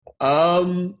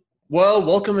Um, well,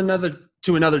 welcome another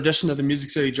edition of the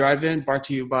Music City Drive-In, brought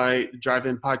to you by the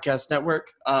Drive-In Podcast Network.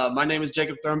 My name is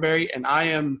Jacob Thornberry, and I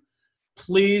am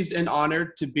pleased and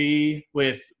honored to be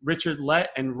with Richard Lett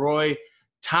and Roy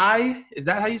Ty. Is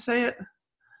that how you say it?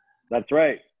 That's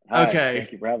right. Hi, Okay.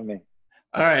 thank you for having me.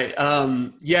 All right. I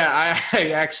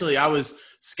was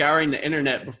scouring the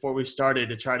internet before we started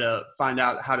to try to find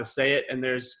out how to say it, and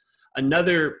there's a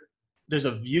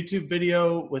YouTube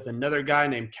video with another guy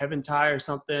named Kevin Ty or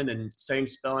something, and same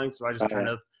spelling. So I just kind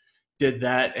of did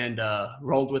that and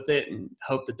rolled with it and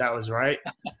hoped that was right.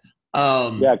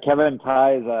 Yeah, Kevin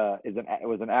Ty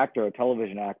was an actor, a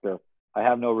television actor. I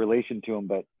have no relation to him,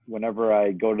 but whenever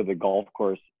I go to the golf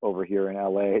course over here in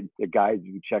LA, the guys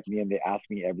who check me in, they ask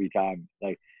me every time,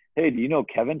 like, "Hey, do you know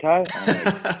Kevin Ty?" I'm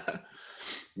like,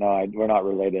 "No, we're not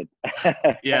related."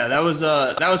 Yeah, that was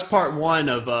part one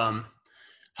of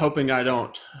hoping I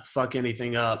don't fuck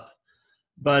anything up.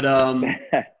 But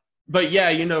yeah,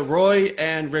 Roy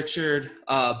and Richard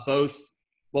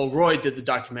Roy did the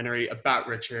documentary about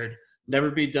Richard,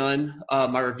 Never Be Done.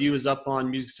 My review is up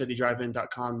on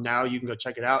musiccitydrivein.com now. You can go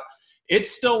check it out. It's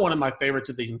still one of my favorites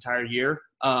of the entire year.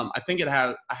 I think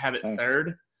I have it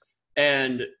third.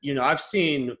 And, I've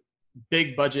seen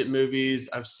big budget movies.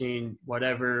 I've seen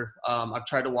whatever. I've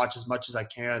tried to watch as much as I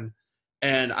can.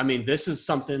 And I mean, this is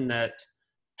something that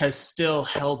has still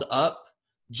held up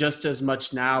just as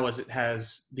much now as it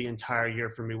has the entire year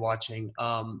for me watching.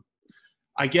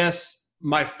 I guess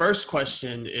my first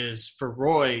question is for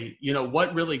Roy,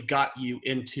 what really got you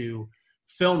into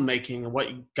filmmaking and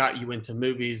what got you into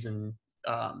movies and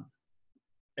the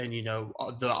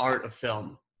art of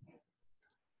film?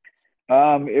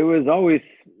 It was always,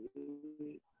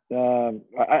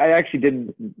 I actually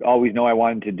didn't always know I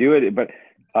wanted to do it, but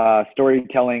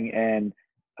storytelling and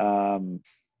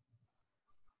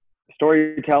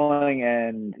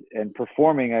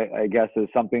performing, I guess, is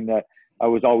something that I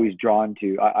was always drawn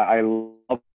to. I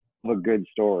love a good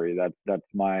story. That's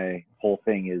my whole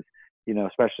thing is,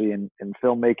 especially in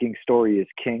filmmaking, story is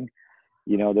king.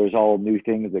 There's all new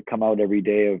things that come out every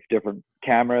day of different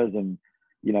cameras and,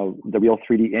 the real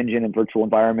 3D engine and virtual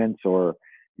environments, or,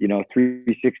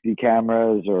 360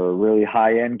 cameras or really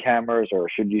high end cameras, or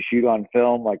should you shoot on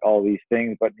film, like all these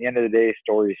things. But at the end of the day,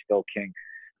 story is still king.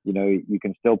 You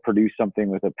can still produce something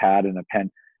with a pad and a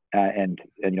pen and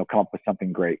come up with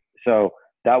something great. So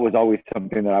that was always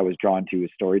something that I was drawn to,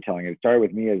 is storytelling. It started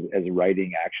with me as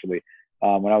writing, actually.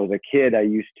 When I was a kid, I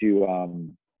used to,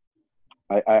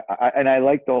 I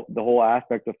like the whole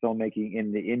aspect of filmmaking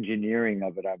in the engineering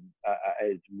of it.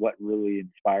 Is what really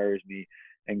inspires me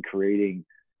in creating,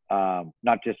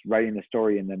 not just writing the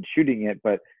story and then shooting it,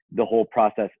 but the whole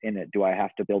process in it. Do I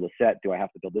have to build a set? Do I have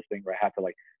to build this thing? Or I have to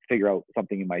figure out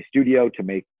something in my studio to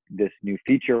make this new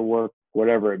feature work?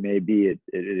 Whatever it may be, it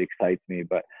excites me.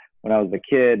 But when I was a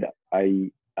kid,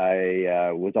 I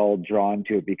was all drawn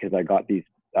to it because I got these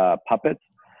puppets,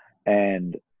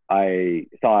 and I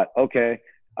thought, okay,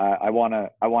 I want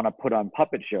to put on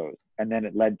puppet shows. And then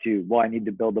it led to, well, I need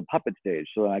to build a puppet stage.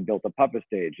 So then I built a puppet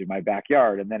stage in my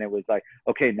backyard. And then it was like,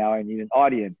 okay, now I need an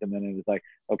audience. And then it was like,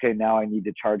 okay, now I need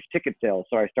to charge ticket sales.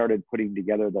 So I started putting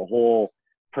together the whole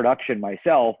production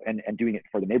myself and doing it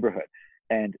for the neighborhood.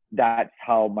 And that's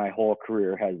how my whole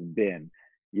career has been.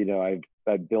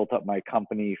 I've built up my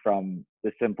company from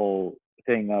the simple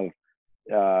thing of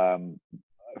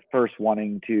first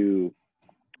wanting to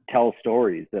tell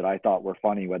stories that I thought were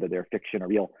funny, whether they're fiction or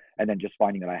real, and then just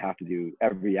finding that I have to do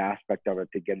every aspect of it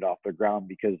to get it off the ground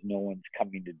because no one's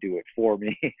coming to do it for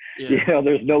me. Yeah.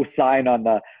 There's no sign on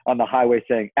the highway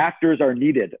saying actors are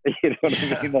needed. You know what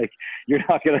I mean? Like you're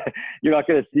not gonna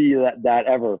see that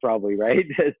ever, probably, right?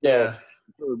 So Yeah.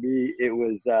 for me, it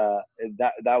was that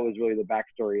was really the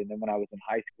backstory. And then when I was in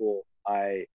high school,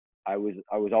 I was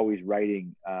always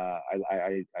writing. I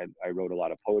wrote a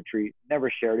lot of poetry.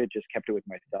 Never shared it, just kept it with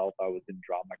myself. I was in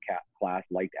drama class,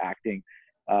 liked acting,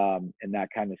 and that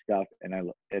kind of stuff,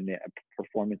 and the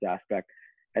performance aspect.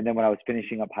 And then when I was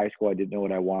finishing up high school, I didn't know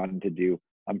what I wanted to do.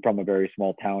 I'm from a very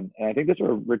small town, and I think that's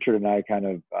where Richard and I kind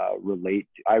of relate.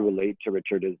 I relate to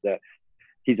Richard, is that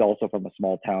he's also from a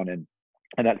small town, and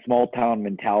that small town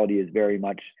mentality is very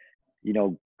much,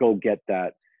 go get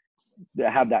that.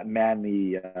 Have that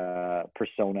manly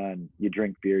persona, and you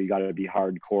drink beer, you got to be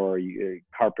hardcore, you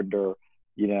carpenter,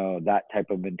 that type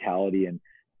of mentality. And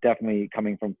definitely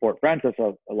coming from Fort Francis,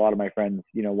 a lot of my friends,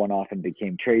 went off and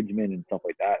became tradesmen and stuff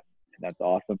like that, and that's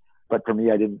awesome. But for me,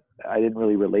 I didn't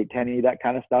really relate to any of that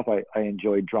kind of stuff. I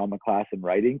enjoyed drama class and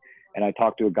writing, and I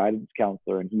talked to a guidance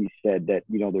counselor, and he said that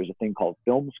there's a thing called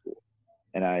film school,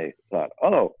 and I thought,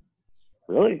 oh,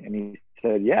 really? And he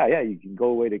said, yeah, you can go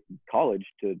away to college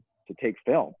to take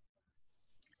film.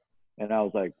 And I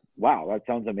was like, wow, that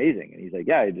sounds amazing. And he's like,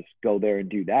 yeah, you just go there and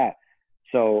do that.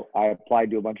 So I applied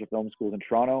to a bunch of film schools in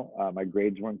Toronto. My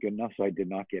grades weren't good enough, so I did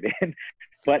not get in.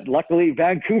 But luckily,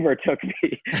 Vancouver took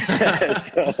me.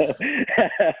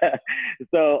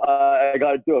 So I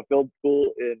got into a film school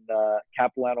in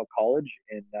Capilano College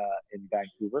in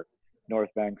Vancouver, North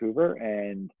Vancouver,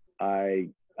 and I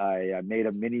made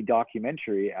a mini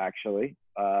documentary actually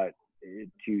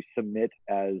to submit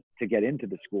to get into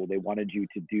the school. They wanted you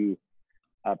to do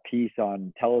a piece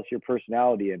on tell us your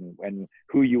personality and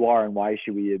who you are and why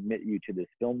should we admit you to this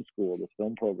film school, this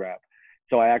film program.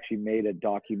 So I actually made a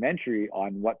documentary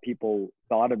on what people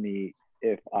thought of me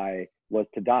if I was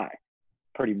to die.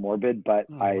 Pretty morbid, but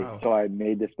so I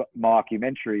made this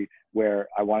mockumentary where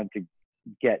I wanted to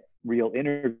get real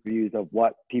interviews of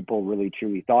what people really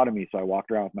truly thought of me. So I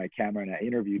walked around with my camera and I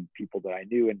interviewed people that I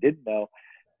knew and didn't know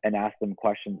and asked them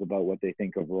questions about what they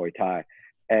think of Roy Thai.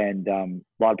 And a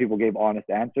lot of people gave honest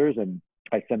answers, and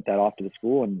I sent that off to the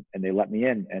school, and they let me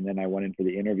in. And then I went in for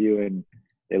the interview, and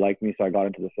they liked me, so I got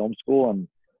into the film school, and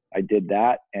I did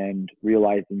that, and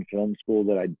realized in film school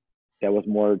that was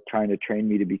more trying to train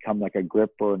me to become like a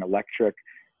grip or an electric,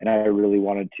 and I really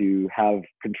wanted to have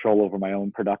control over my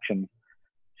own production.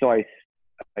 So I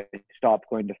stopped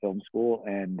going to film school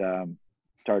and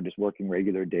started just working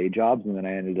regular day jobs, and then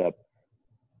I ended up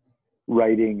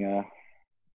writing a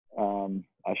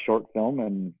short film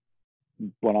and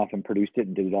went off and produced it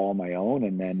and did it all on my own,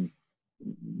 and then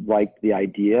liked the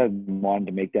idea and wanted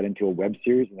to make that into a web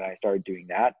series, and I started doing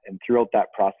that. And throughout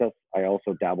that process I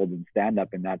also dabbled in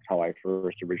stand-up, and that's how I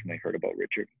first originally heard about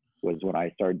Richard, was when I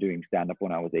started doing stand-up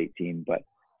when I was 18. But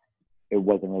it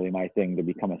wasn't really my thing to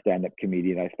become a stand-up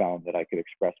comedian. I found that I could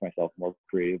express myself more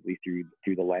creatively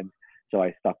through the lens, so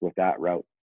I stuck with that route.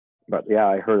 But yeah,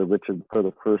 I heard of Richard for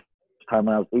the first time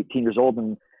when I was 18 years old,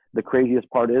 and the craziest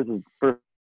part is the first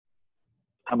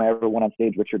time I ever went on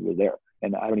stage, Richard was there.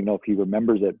 And I don't even know if he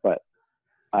remembers it, but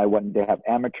I went to have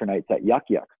amateur nights at Yuck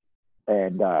Yucks.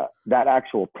 And that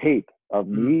actual tape of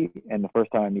me and the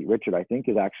first time I meet Richard, I think,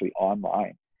 is actually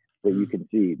online that you can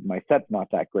see. My set's not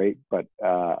that great, but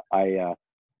I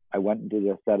went and did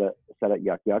a set at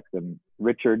Yuck Yucks. And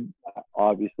Richard,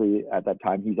 obviously at that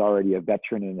time, he's already a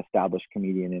veteran and established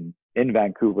comedian in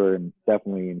Vancouver and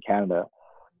definitely in Canada.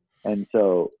 And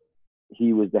so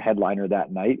he was the headliner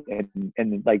that night,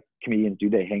 and like comedians do,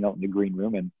 they hang out in the green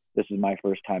room, and this is my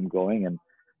first time going, and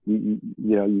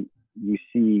you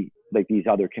see like these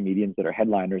other comedians that are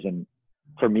headliners, and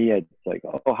for me it's like,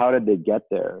 oh, how did they get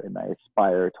there? And I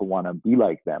aspire to want to be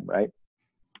like them, right?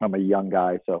 I'm a young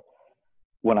guy, so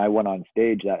when I went on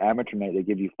stage that amateur night, they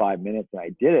give you 5 minutes, and I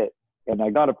did it, and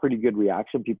I got a pretty good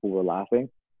reaction. People were laughing,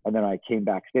 and then I came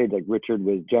backstage, like Richard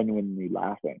was genuinely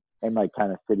laughing and like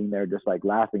kind of sitting there just like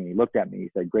laughing. And he looked at me, he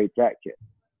said, "Great set, kid."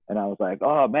 And I was like,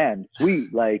 oh man,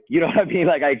 sweet. Like, you know what I mean?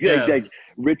 Like like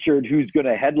Richard, who's going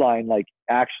to headline, like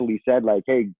actually said like,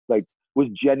 hey, like was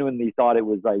genuinely thought it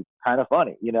was like kind of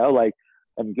funny, you know, like,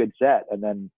 and good set. And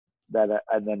then that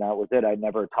was it. I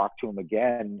never talked to him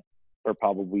again for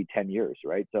probably 10 years.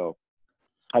 Right. So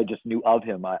I just knew of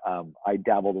him. I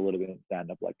dabbled a little bit in stand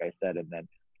up, like I said. And then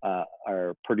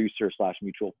our producer /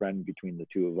 mutual friend between the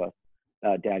two of us,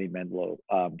 Danny Mendlow,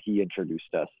 he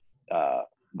introduced us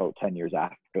about 10 years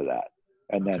after that.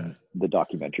 And then the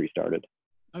documentary started.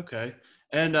 Okay.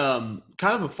 And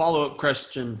kind of a follow-up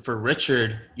question for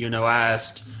Richard, I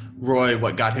asked Roy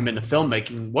what got him into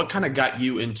filmmaking. What kind of got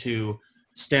you into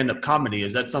stand-up comedy?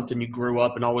 Is that something you grew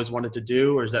up and always wanted to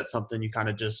do, or is that something you kind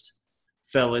of just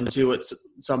fell into at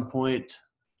some point?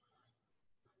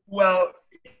 Well,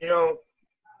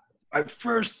 I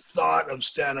first thought of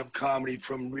stand-up comedy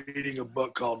from reading a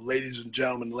book called Ladies and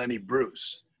Gentlemen, Lenny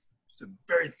Bruce. It's a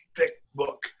very thick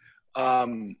book,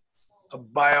 a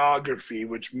biography,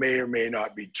 which may or may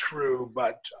not be true,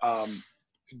 but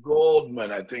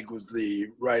Goldman, I think, was the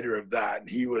writer of that. And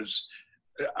he was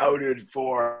outed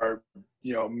for,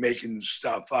 making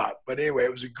stuff up. But anyway,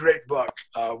 it was a great book,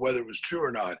 whether it was true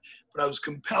or not. But I was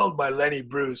compelled by Lenny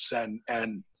Bruce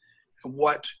and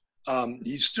what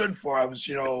he stood for. I was,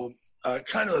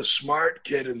 kind of a smart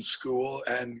kid in school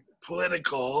and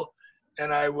political,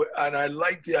 and I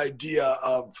liked the idea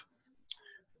of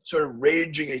sort of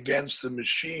raging against the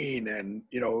machine and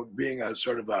being a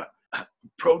sort of a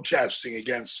protesting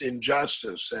against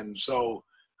injustice. And so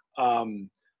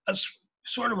that's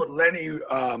sort of what Lenny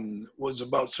was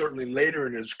about, certainly later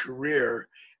in his career,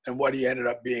 and what he ended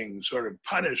up being sort of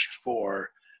punished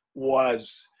for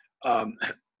was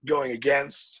going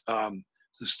against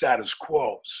the status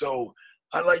quo. So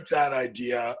I like that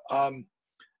idea.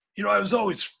 I was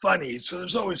always funny. So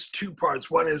there's always two parts.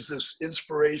 One is this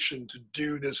inspiration to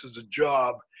do this as a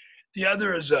job. The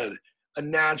other is a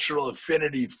natural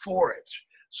affinity for it.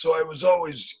 So I was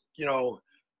always,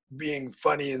 being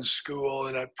funny in school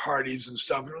and at parties and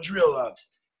stuff. It was real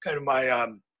kind of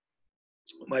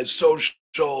my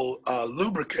social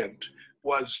lubricant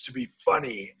was to be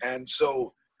funny. And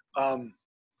so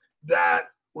that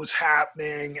was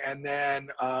happening. And then,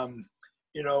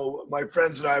 my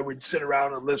friends and I would sit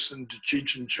around and listen to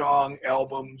Cheech and Chong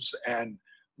albums and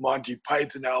Monty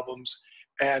Python albums.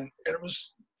 And it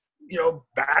was,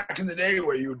 back in the day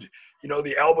where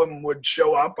the album would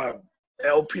show up, a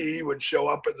LP would show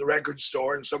up at the record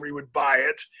store and somebody would buy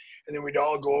it. And then we'd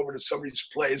all go over to somebody's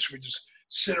place. We'd just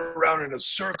sit around in a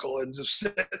circle and just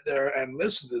sit there and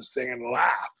listen to this thing and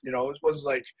laugh. It wasn't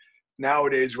like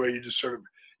nowadays where you just sort of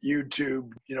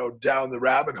YouTube, down the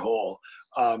rabbit hole.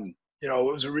 It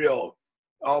was a real,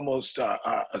 almost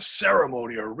a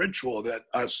ceremony or ritual that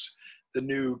the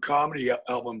new comedy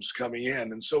albums coming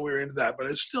in. And so we were into that, but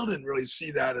I still didn't really see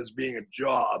that as being a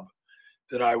job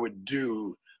that I would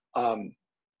do. I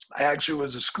actually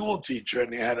was a school teacher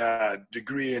and had a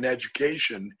degree in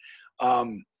education.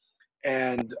 And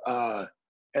then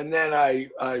I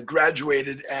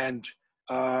graduated and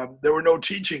there were no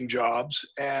teaching jobs,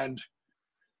 and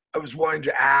I was wanting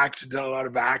to act, done a lot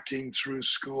of acting through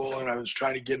school, and I was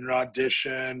trying to get an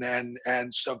audition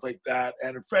and stuff like that.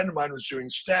 And a friend of mine was doing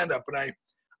stand-up, and I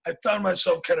found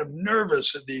myself kind of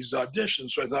nervous at these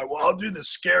auditions. So I thought, well, I'll do the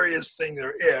scariest thing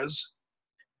there is,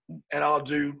 and I'll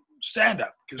do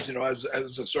stand-up because,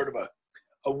 as a sort of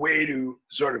a way to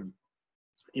sort of,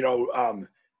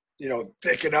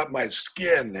 thicken up my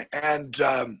skin. And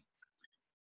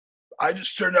I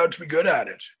just turned out to be good at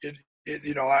it.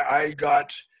 I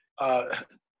got,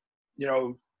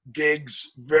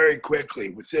 gigs very quickly.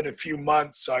 Within a few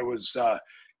months, I was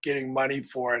getting money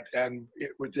for it. And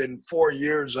within 4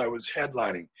 years, I was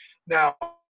headlining. Now,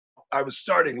 I was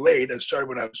starting late. I started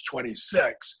when I was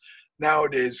 26.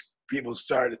 Nowadays, people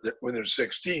start when they're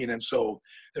 16. And so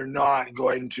they're not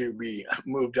going to be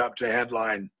moved up to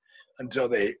headline until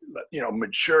they,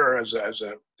 mature as a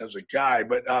guy.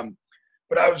 But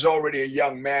I was already a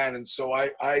young man. And so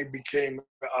I became,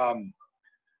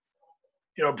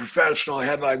 professional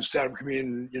headline stand-up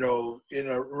comedian, in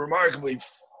a remarkably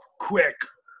quick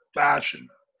fashion.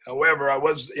 However, I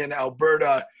was in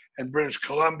Alberta and British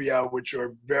Columbia, which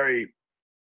are very,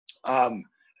 and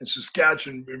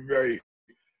Saskatchewan, very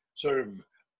sort of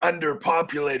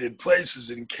underpopulated places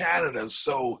in Canada.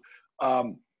 So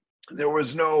there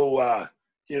was no,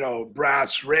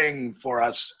 brass ring for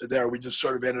us there. We just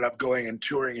sort of ended up going and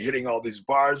touring, hitting all these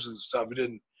bars and stuff. It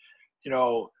didn't,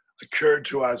 occurred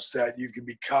to us that you could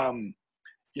become,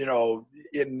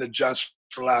 in the Just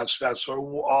for Laughs Fest or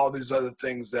all these other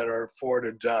things that are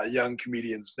afforded young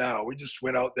comedians now. We just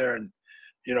went out there and,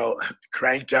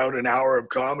 cranked out an hour of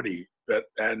comedy,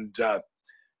 and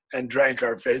drank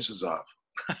our faces off.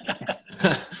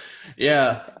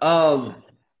 Yeah.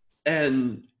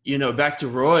 And, back to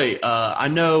Roy, I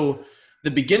know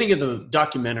the beginning of the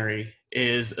documentary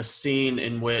is a scene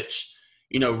in which,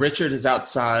 Richard is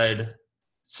outside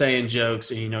saying jokes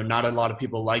and, not a lot of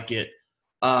people like it.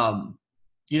 I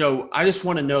just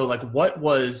want to know, like, what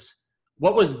was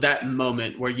that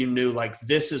moment where you knew, like,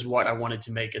 this is what I wanted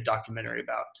to make a documentary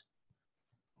about?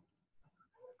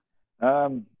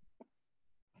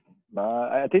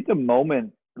 I think the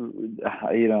moment,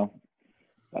 I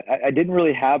didn't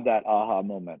really have that aha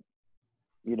moment.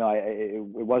 It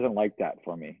wasn't like that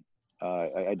for me.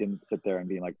 I didn't sit there and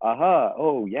be like, aha,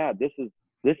 oh yeah, this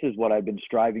is what I've been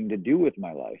striving to do with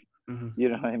my life. Mm-hmm. You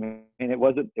know what I mean? It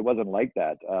wasn't like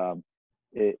that. I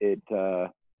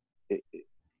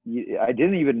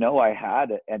didn't even know I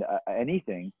had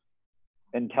anything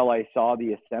until I saw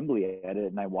the assembly edit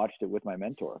and I watched it with my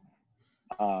mentor.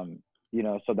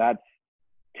 So that's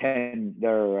 7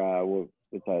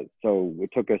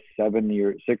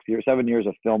 years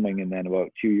of filming and then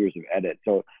about 2 years of edit.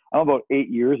 So I'm about 8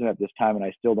 years in at this time, and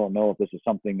I still don't know if this is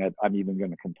something that I'm even going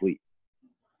to complete.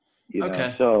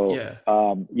 Okay. So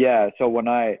So when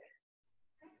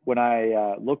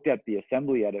I looked at the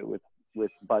assembly edit with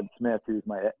Bud Smith, who's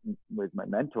my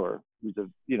mentor, who's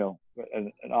an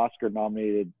Oscar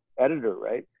nominated editor,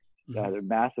 right? Mm-hmm. Had a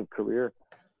massive career.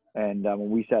 And when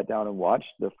we sat down and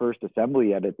watched the first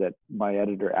assembly edit that my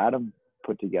editor Adam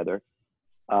put together,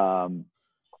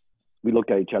 we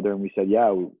looked at each other and we said,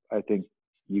 "Yeah, I think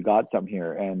you got some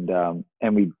here." And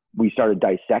we started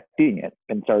dissecting it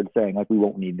and started saying, like, we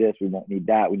won't need this, we won't need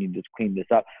that, we need to clean this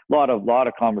up. A lot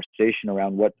of conversation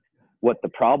around what the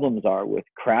problems are with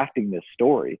crafting this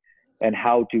story and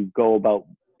how to go about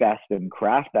best and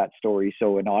craft that story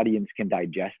so an audience can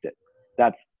digest it.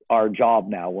 That's our job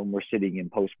now when we're sitting in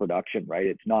post-production, right?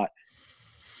 It's not,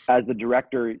 as the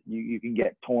director, you can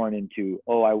get torn into,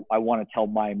 oh, I want to tell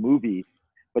my movie,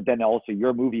 but then also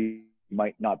your movie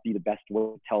might not be the best way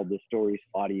to tell the story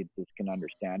so audiences can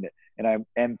understand it. And I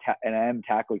am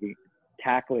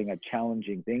tackling a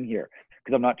challenging thing here,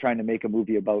 because I'm not trying to make a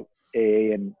movie about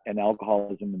AA and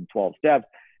alcoholism and 12 steps,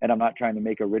 and I'm not trying to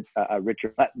make a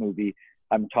Richard Lett movie.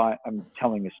 I'm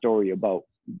telling a story about,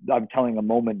 I'm telling a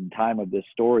moment in time of this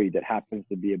story that happens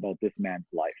to be about this man's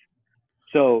life.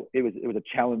 So it was a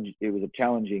challenge. It was a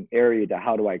challenging area to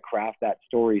how do I craft that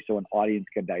story so an audience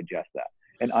can digest that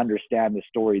and understand the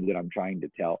story that I'm trying to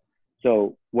tell.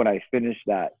 So when I finished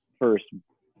that first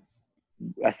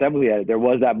assembly edit, there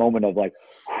was that moment of like,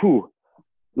 whew,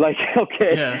 like,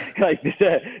 okay, Yeah. like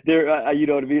there, you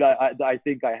know what I mean? I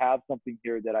think I have something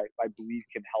here that I believe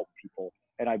can help people.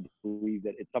 And I believe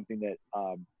that it's something that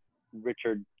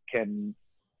Richard can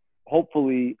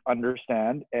hopefully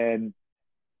understand, and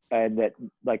that,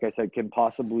 like I said, can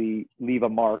possibly leave a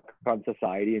mark on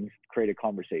society and create a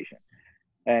conversation.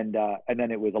 And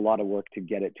then it was a lot of work to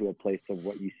get it to a place of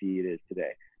what you see it is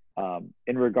today.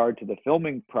 In regard to the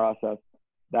filming process,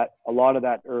 that a lot of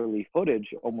that early footage,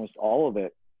 almost all of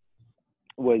it,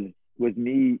 was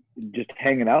me just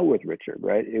hanging out with Richard,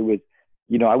 right? It was,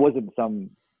 you know, I wasn't some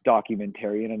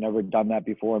documentarian. I never done that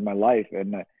before in my life.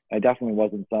 And I definitely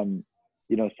wasn't some,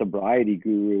 you know, sobriety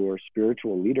guru or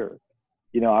spiritual leader.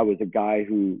 You know, I was a guy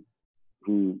who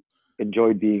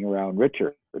enjoyed being around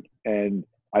Richard, and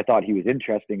I thought he was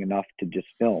interesting enough to just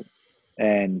film.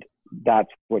 And that's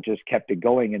what just kept it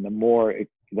going. And the more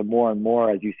and more,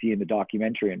 as you see in the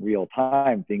documentary in real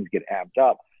time, things get amped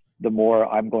up, the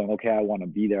more I'm going, okay, I want to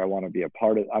be there. I want to be a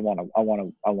part of it. I want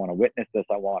to witness this.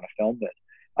 I want to film this.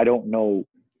 I don't know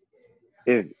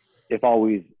if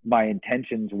always my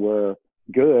intentions were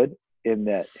good in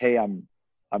that, hey, I'm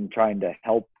trying to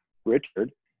help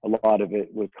Richard. A lot of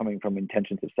it was coming from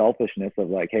intentions of selfishness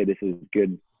of like, hey, this is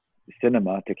good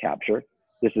cinema to capture.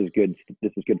 This is good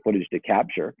footage to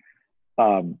capture.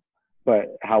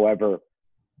 But however,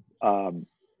 I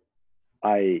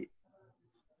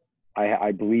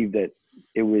believe that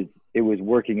it was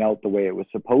working out the way it was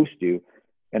supposed to.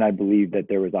 And I believe that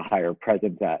there was a higher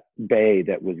presence at bay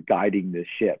that was guiding this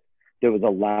ship, that was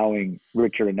allowing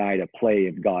Richard and I to play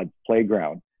in God's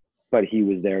playground. But he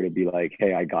was there to be like,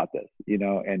 hey, I got this, you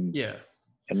know? And Yeah.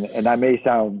 And that may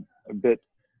sound a bit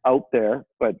out there,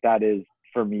 but that is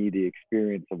for me the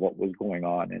experience of what was going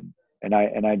on. And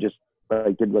I just,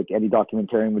 I did like any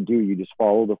documentarian would do. You just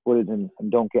follow the footage and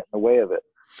don't get in the way of it.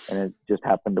 And it just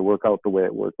happened to work out the way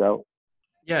it worked out.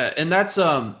 Yeah, and that's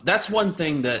one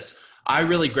thing that I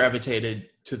really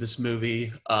gravitated to this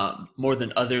movie more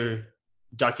than other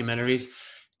documentaries,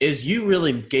 is you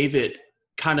really gave it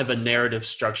kind of a narrative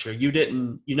structure. You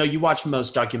didn't, you know, you watch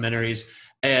most documentaries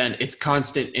and it's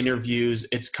constant interviews.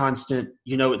 It's constant,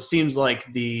 you know, it seems like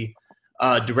the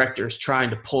director is trying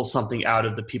to pull something out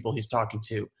of the people he's talking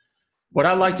to. What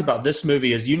I liked about this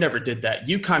movie is you never did that.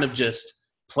 You kind of just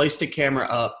placed a camera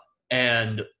up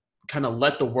and kind of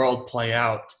let the world play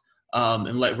out,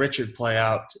 and let Richard play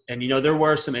out. And, you know, there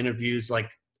were some interviews like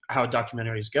how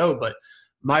documentaries go, but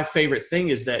my favorite thing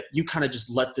is that you kind of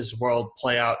just let this world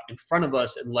play out in front of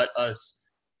us and let us,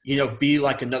 you know, be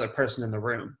like another person in the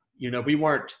room. You know, we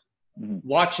weren't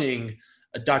watching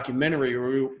a documentary,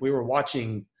 we were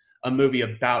watching a movie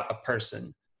about a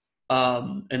person.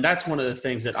 And that's one of the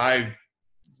things that I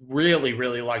really,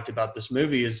 really liked about this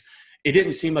movie is it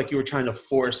didn't seem like you were trying to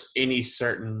force any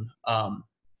certain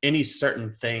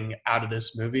thing out of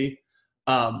this movie.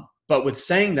 But with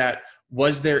saying that,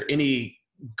 was there any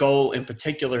goal in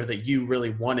particular that you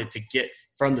really wanted to get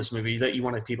from this movie that you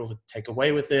wanted people to take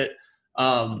away with it?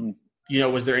 You know,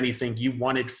 was there anything you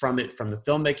wanted from it, from the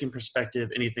filmmaking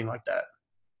perspective, anything like that?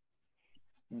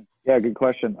 Yeah, good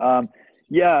question.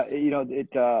 Yeah, you know, it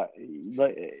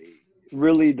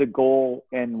really the goal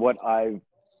and what I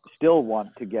still want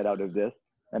to get out of this,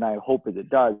 and I hope that it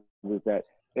does, is that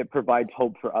it provides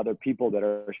hope for other people that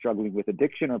are struggling with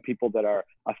addiction or people that are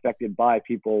affected by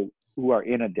people who are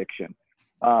in addiction.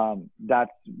 And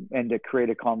to create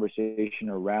a conversation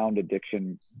around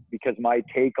addiction, because my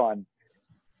take on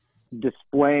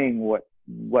displaying what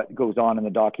goes on in the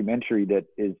documentary, that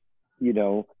is, you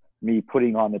know, me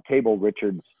putting on the table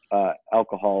Richard's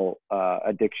alcohol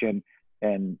addiction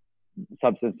and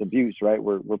substance abuse, right?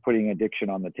 We're putting addiction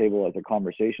on the table as a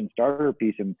conversation starter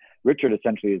piece, and Richard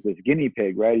essentially is this guinea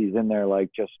pig, right? He's in there like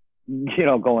just, you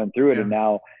know, going through it, and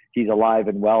now he's alive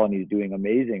and well and he's doing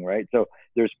amazing, right? So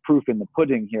there's proof in the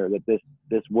pudding here that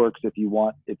this works if you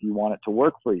want it to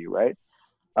work for you, right?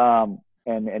 And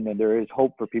then there is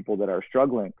hope for people that are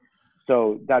struggling.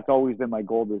 So that's always been my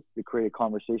goal, to create a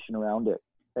conversation around it.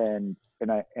 And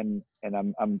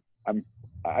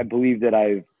I believe that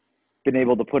I've been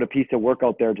able to put a piece of work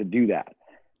out there to do that.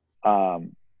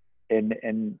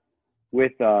 And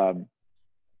with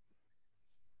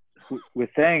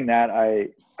saying that,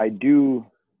 I do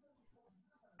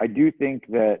think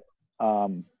that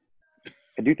when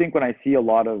I see a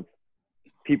lot of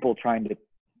people trying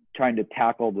to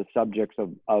tackle the subjects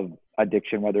of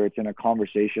addiction, whether it's in a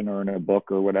conversation or in a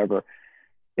book or whatever,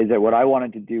 is that what I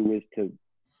wanted to do is to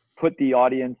put the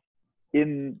audience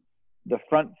in the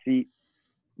front seat,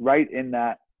 right in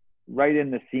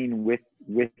the scene with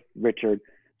Richard,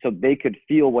 so they could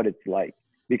feel what it's like,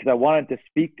 because I wanted to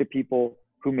speak to people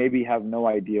who maybe have no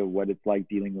idea what it's like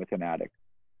dealing with an addict.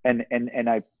 And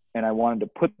I wanted to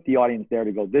put the audience there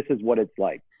to go, this is what it's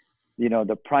like. You know,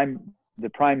 the prime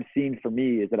scene for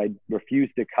me is that I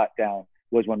refused to cut down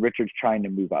was when Richard's trying to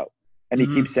move out. And he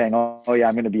keeps saying, oh yeah,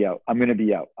 I'm going to be out. I'm going to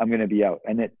be out. I'm going to be out.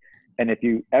 And if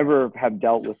you ever have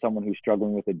dealt with someone who's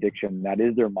struggling with addiction, that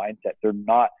is their mindset. They're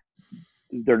not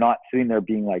sitting there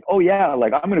being like, oh yeah,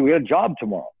 like I'm going to get a job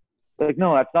tomorrow. Like,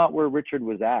 no, that's not where Richard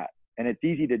was at. And it's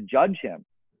easy to judge him,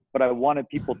 but I wanted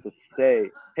people to say,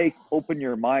 hey, open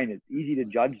your mind. It's easy to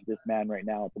judge this man right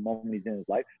now at the moment he's in his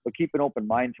life, but keep an open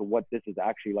mind to what this is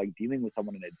actually like dealing with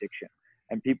someone in addiction.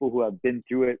 And people who have been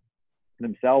through it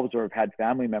themselves or have had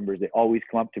family members, they always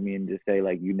come up to me and just say,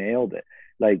 like, you nailed it.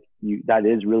 Like, that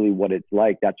is really what it's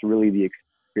like. That's really the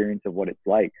experience of what it's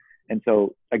like. And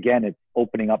so again, it's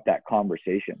opening up that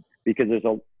conversation, because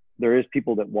there is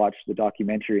people that watch the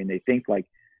documentary and they think like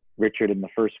Richard in the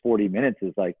first 40 minutes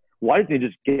is like, why doesn't he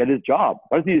just get his job?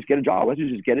 Why doesn't he just get a job? Why doesn't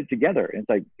he just get it together? And it's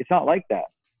like, it's not like that.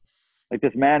 Like,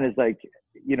 this man is like,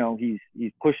 you know, he's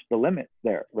pushed the limits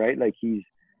there, right? Like,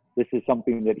 this is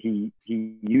something that he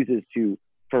uses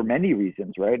for many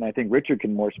reasons, right? And I think Richard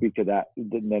can more speak to that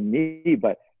than me,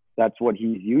 but that's what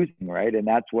he's using, right? And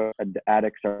that's what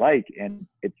addicts are like. And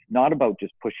it's not about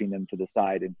just pushing them to the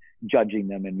side and judging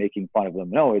them and making fun of them.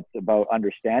 No, it's about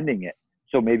understanding it.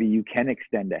 So maybe you can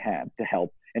extend a hand to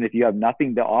help. And if you have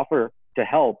nothing to offer to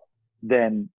help,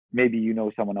 then maybe you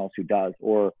know someone else who does,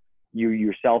 or you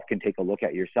yourself can take a look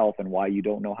at yourself and why you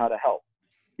don't know how to help.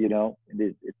 You know,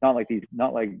 it's not like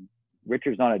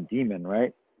Richard's not a demon,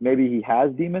 right? Maybe he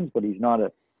has demons, but he's not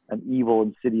an evil,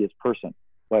 insidious person.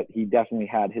 But he definitely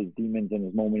had his demons in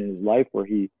his moment in his life where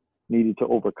he needed to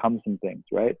overcome some things,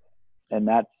 right? And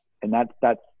that's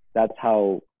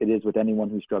how it is with anyone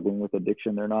who's struggling with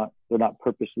addiction. They're not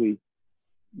purposely,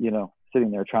 you know,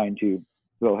 sitting there trying to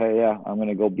go, hey, yeah, I'm going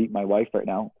to go beat my wife right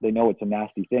now. They know it's a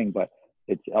nasty thing, but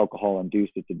it's alcohol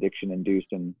induced, it's addiction induced,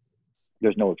 and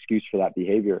there's no excuse for that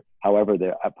behavior. However,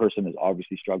 a person is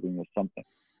obviously struggling with something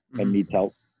and needs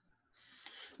help.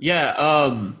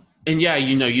 Yeah. And yeah,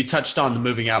 you know, you touched on the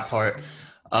moving out part.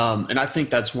 And I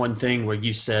think that's one thing where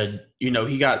you said, you know,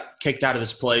 he got kicked out of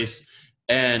his place,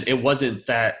 and it wasn't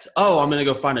that, oh, I'm going to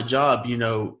go find a job. You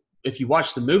know, if you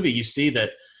watch the movie, you see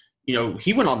that, you know,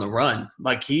 he went on the run,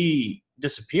 like he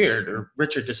disappeared, or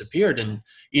Richard disappeared. And,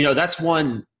 you know, that's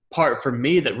one part for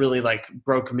me that really like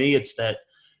broke me. It's that,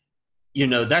 you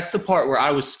know, that's the part where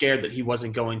I was scared that he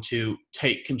wasn't going to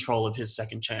take control of his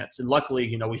second chance. And luckily,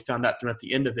 you know, we found out throughout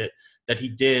the end of it that he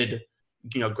did,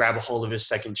 you know, grab a hold of his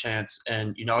second chance.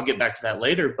 And, you know, I'll get back to that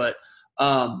later. But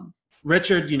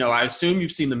Richard, you know, I assume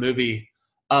you've seen the movie.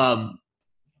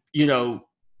 You know,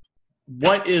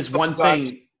 what is one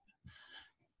thing,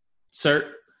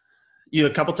 sir? You a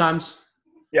couple times?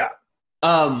 Yeah.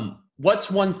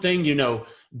 What's one thing, you know,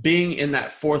 being in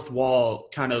that fourth wall,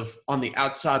 kind of on the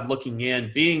outside looking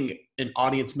in, being an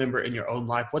audience member in your own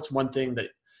life, what's one thing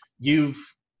that you've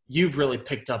really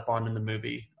picked up on in the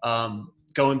movie,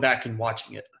 going back and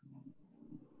watching it?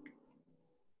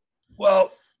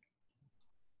 Well,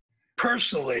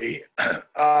 personally,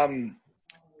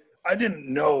 I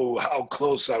didn't know how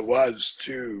close I was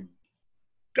to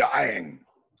dying.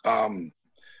 You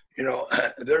know,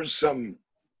 there's some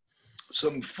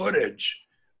footage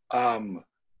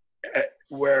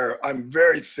where I'm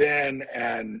very thin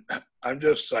and I'm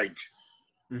just like,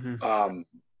 it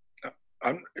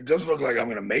doesn't look like I'm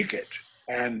going to make it.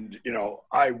 And, you know,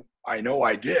 I know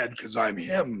I did because I'm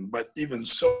him, but even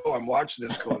so, I'm watching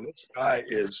this going, this guy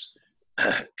is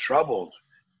troubled,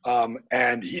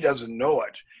 and he doesn't know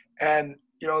it. And,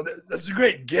 you know, that's a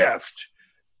great gift,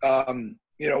 you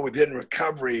know, within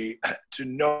recovery to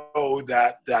know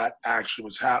that that actually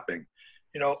was happening.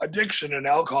 You know, addiction and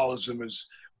alcoholism is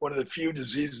one of the few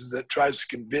diseases that tries to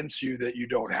convince you that you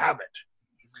don't have it.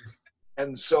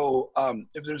 And so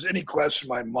if there's any question in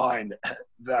my mind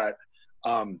that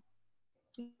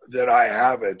that I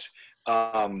have it,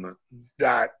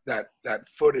 that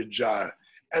footage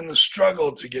and the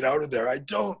struggle to get out of there, I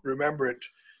don't remember it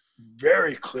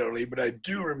very clearly, but I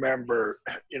do remember,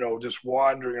 just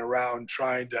wandering around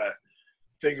trying to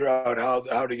figure out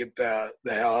how to get the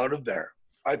hell out of there.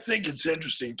 I think it's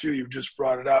interesting too, you've just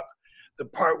brought it up, the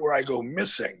part where I go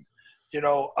missing. In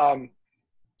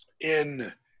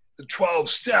the 12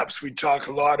 steps, we talk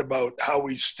a lot about how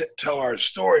we tell our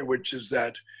story, which is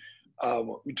that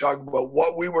we talk about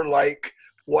what we were like,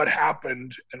 what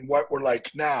happened, and what we're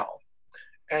like now.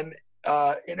 And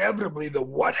inevitably, the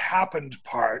what happened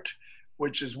part,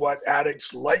 which is what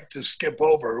addicts like to skip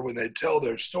over when they tell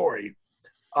their story,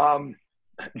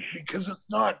 because it's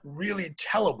not really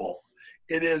tellable.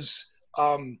 It is,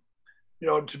 to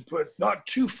put not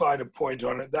too fine a point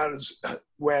on it, that is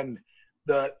when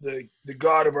the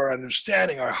God of our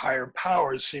understanding, our higher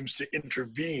power, seems to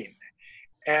intervene.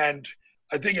 And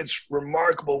I think it's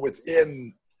remarkable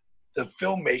within the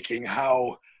filmmaking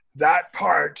how that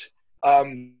part,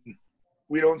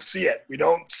 we don't see it. We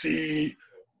don't see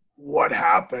what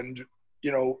happened,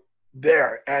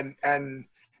 there. And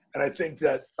I think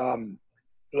that,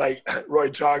 like Roy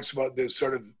talks about this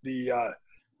sort of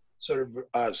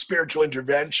spiritual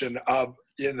intervention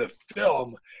in the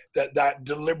film, that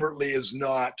deliberately is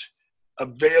not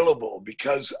available,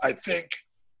 because I think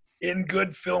in good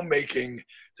filmmaking,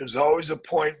 there's always a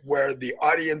point where the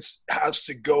audience has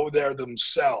to go there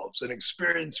themselves and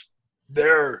experience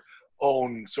their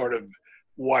own sort of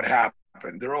what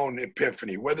happened, their own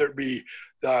epiphany, whether it be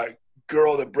the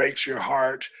girl that breaks your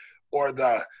heart, or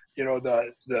the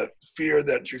fear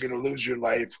that you're going to lose your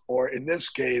life, or in this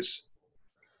case,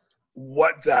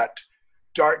 what that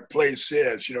dark place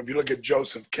is. If you look at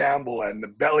Joseph Campbell and the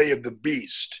belly of the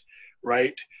beast,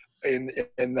 right, in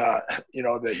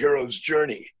the hero's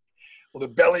journey. Well, the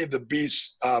belly of the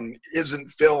beast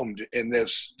isn't filmed in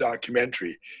this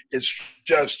documentary. It's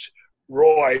just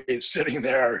Roy sitting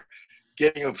there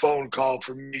getting a phone call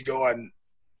from me going,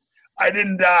 I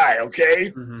didn't die,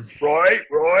 okay? Mm-hmm.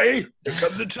 Roy, there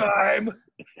comes a time.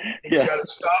 You got to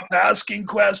stop asking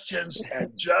questions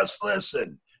and just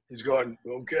listen. He's going,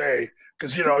 okay.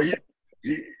 Because,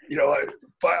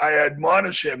 I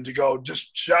admonish him to go, just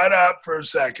shut up for a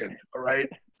second, all right?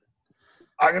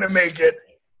 I'm going to make it.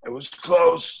 It was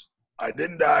close. I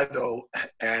didn't die, though.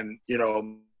 And,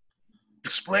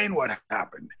 explain what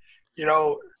happened.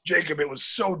 Jacob, it was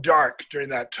so dark during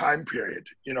that time period.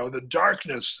 The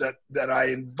darkness that I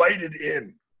invited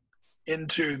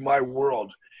into my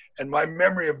world. And my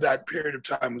memory of that period of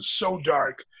time was so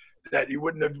dark that you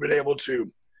wouldn't have been able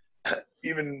to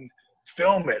even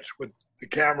film it with the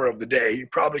camera of the day. You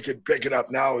probably could pick it up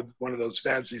now with one of those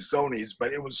fancy Sonys,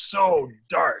 but it was so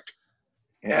dark.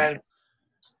 Yeah.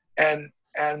 And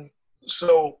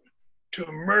so to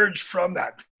emerge from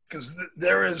that, because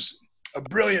there is a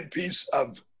brilliant piece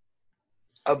of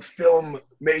film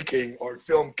making or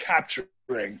film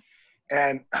capturing,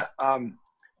 and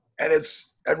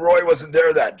Roy wasn't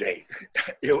there that day.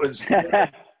 It was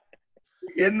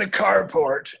in the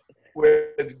carport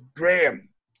with Graham,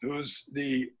 who's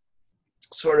the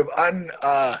sort of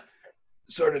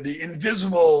the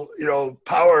invisible,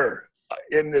 power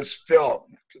in this film.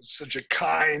 Such a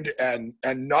kind and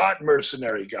not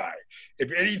mercenary guy.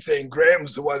 If anything,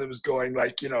 Graham's the one that was going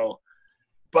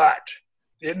but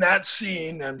in that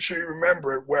scene, I'm sure you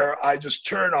remember it, where I just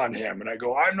turn on him and I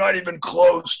go, I'm not even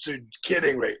close to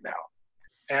kidding right now.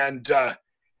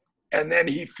 And then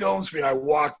he films me and I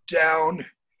walk down,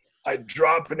 I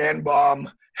drop an N-bomb,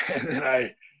 and then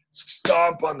I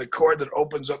stomp on the cord that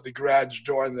opens up the garage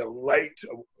door, and the light,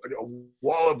 a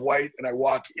wall of white, and I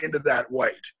walk into that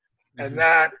white. Mm-hmm. And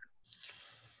that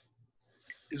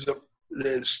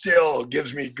it still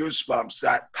gives me goosebumps,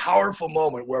 that powerful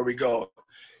moment where we go,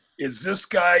 is this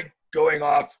guy going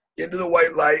off into the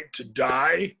white light to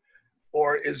die,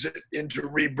 or is it into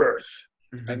rebirth?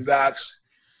 Mm-hmm. And that's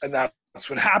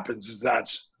what happens, is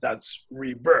that's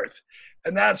rebirth.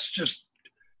 And that's just,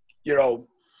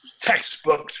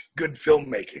 textbook good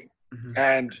filmmaking.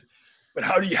 Mm-hmm. But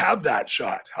how do you have that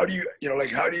shot? How do you,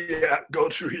 how do you go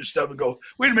through your stuff and go,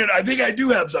 wait a minute, I think I do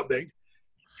have something.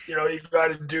 You've got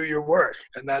to do your work.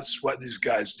 And that's what these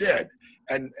guys did.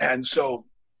 And so,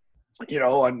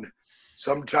 and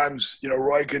sometimes,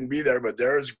 Roy couldn't be there, but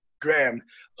there's Graham.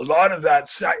 A lot of that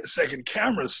second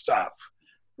camera stuff,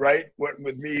 right?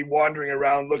 With me wandering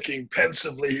around looking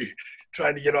pensively,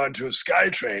 trying to get onto a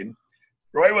SkyTrain.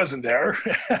 Roy wasn't there.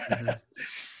 Mm-hmm.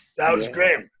 That was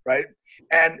Graham, right?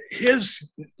 And his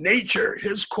nature,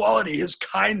 his quality, his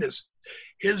kindness,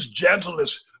 his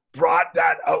gentleness brought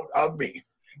that out of me.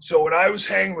 So when I was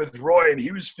hanging with Roy and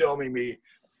he was filming me,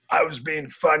 I was being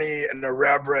funny and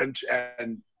irreverent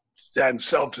and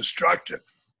self-destructive.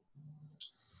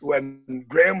 When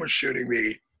Graham was shooting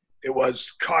me, it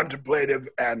was contemplative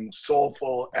and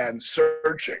soulful and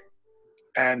searching.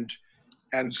 And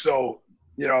so,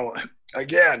 you know,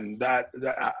 again, that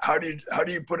how do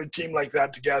you put a team like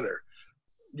that together?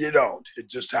 You don't. It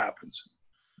just happens.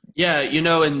 Yeah, you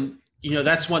know, and you know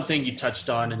that's one thing you touched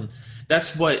on, and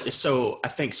that's what is so I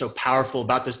think so powerful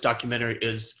about this documentary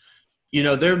is, you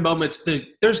know, there are moments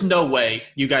there's no way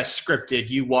you guys scripted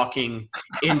you walking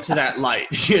into that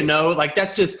light, you know, like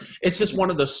it's just one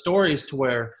of those stories to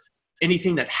where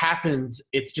anything that happens,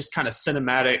 it's just kind of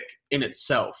cinematic in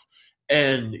itself.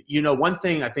 And you know, one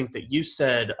thing I think that you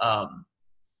said,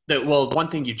 one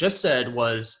thing you just said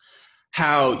was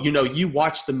how, you know, you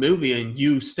watch the movie and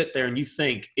you sit there and you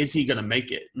think, is he going to make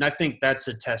it? And I think that's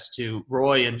a test to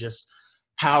Roy and just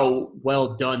how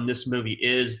well done this movie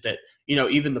is, that, you know,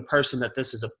 even the person that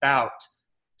this is about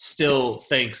still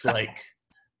thinks like,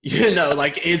 you know,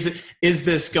 like, is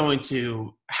this going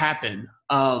to happen?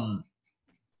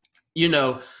 You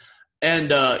know,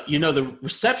 and, you know, the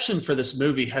reception for this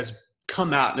movie has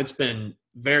come out and it's been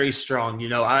very strong. You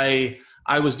know, I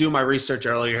was doing my research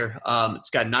earlier. It's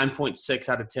got 9.6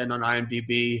 out of 10 on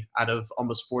IMDb out of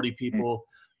almost 40 people,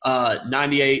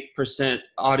 98%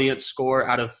 audience score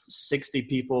out of 60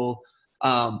 people,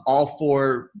 all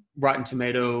 4 Rotten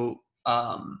Tomato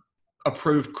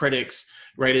approved critics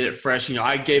rated it fresh. You know,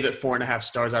 I gave it 4.5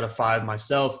 stars out of 5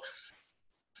 myself.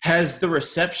 Has the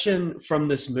reception from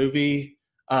this movie,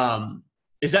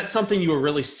 is that something you were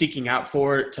really seeking out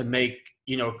for to make,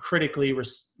 you know, critically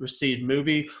received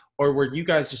movie, or were you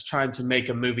guys just trying to make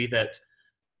a movie that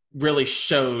really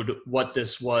showed what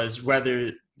this was,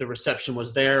 whether the reception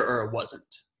was there or it wasn't?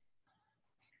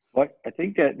 Well, I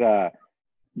think that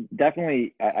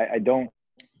definitely I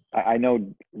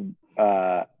know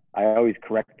I always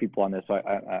correct people on this, so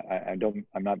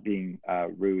I'm not being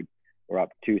rude or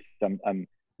obtuse.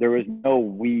 There was no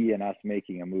we and us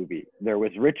making a movie. There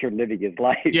was Richard living his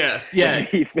life. Yeah. And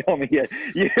he filming it.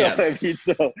 You know what I mean?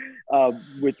 So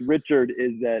with Richard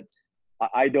is that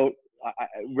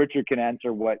Richard can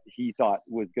answer what he thought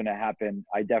was going to happen.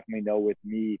 I definitely know with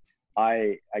me,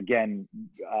 my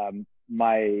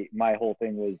whole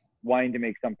thing was wanting to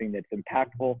make something that's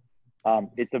impactful. I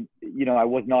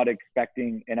was not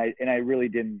expecting, and I really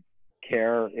didn't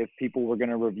care if people were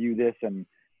going to review this and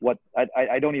what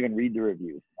I don't even read the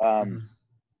reviews.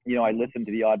 You know, I listen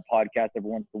to the odd podcast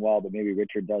every once in a while that maybe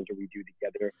Richard does or we do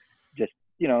together. Just,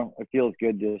 you know, it feels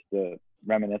good just to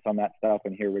reminisce on that stuff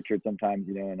and hear Richard sometimes,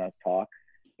 you know, and us talk.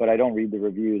 But I don't read the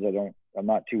reviews. I'm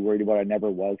not too worried about it. I never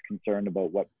was concerned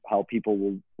about how people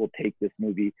will take this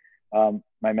movie.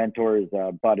 My mentors,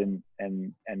 Bud and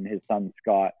his son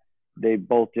Scott, they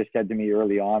both just said to me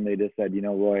early on, they just said, you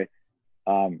know, Roy,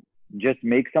 just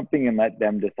make something and let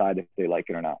them decide if they like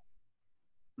it or not.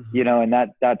 You know, and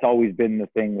that's always been the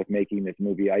thing with making this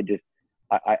movie. I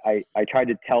tried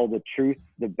to tell the truth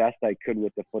the best I could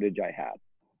with the footage I had.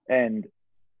 And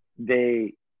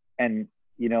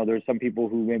you know, there's some people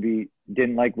who maybe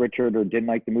didn't like Richard or didn't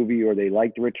like the movie, or they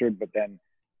liked Richard, but then,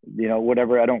 you know,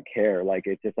 whatever, I don't care. Like,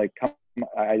 it's just like,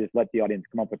 I just let the audience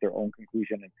come up with their own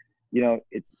conclusion. And, you know,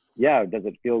 does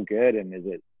it feel good? And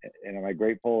am I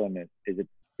grateful? And is it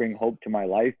bring hope to my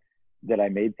life that I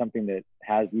made something that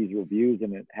has these reviews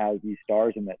and it has these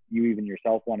stars, and that you even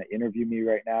yourself want to interview me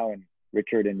right now, and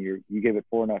Richard, and you gave it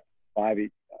 4.5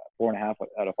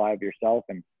 out of 5 yourself,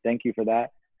 and thank you for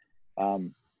that.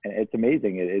 And it's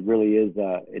amazing. It really is.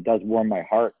 It does warm my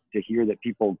heart to hear that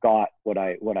people got what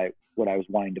I was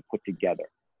wanting to put together,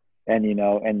 and you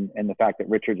know, and the fact that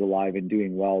Richard's alive and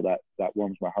doing well, that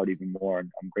warms my heart even more,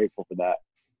 and I'm grateful for that.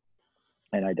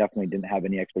 And I definitely didn't have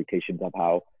any expectations of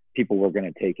how people were going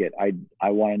to take it. I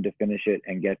wanted to finish it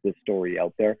and get this story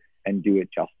out there and do it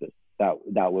justice. That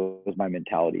was my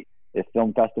mentality. If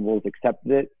film festivals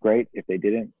accepted it, great. If they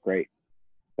didn't, great.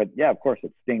 But yeah, of course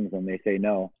it stings when they say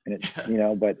no, and it's, you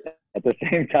know, but at the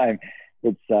same time,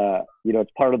 it's, you know,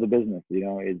 it's part of the business, you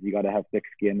know, is you got to have thick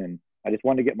skin. And I just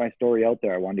wanted to get my story out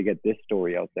there. I wanted to get this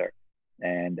story out there.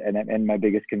 And my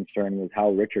biggest concern was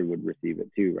how Richard would receive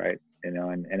it too. Right. You know,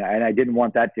 and I didn't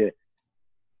want that to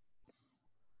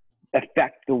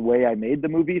affect the way I made the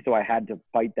movie. So I had to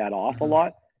fight that off a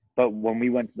lot. But when we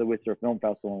went to the Whistler Film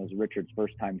Festival and it was Richard's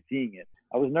first time seeing it,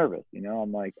 I was nervous. You know,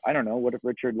 I'm like, I don't know, what if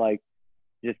Richard like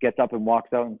just gets up and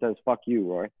walks out and says, "Fuck you,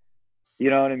 Roy"? You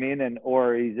know what I mean? And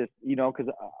or he's just, you know,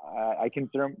 because I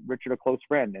consider Richard a close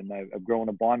friend, and I've grown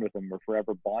a bond with him. We're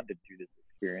forever bonded through this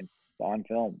experience on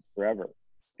film, forever.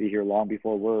 Be here long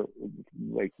before we're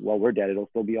like, well, we're dead. It'll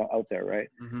still be out there, right?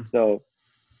 Mm-hmm. So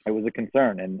it was a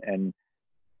concern, and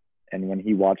when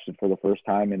he watched it for the first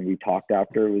time and we talked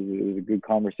after, it was a good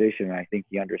conversation. And I think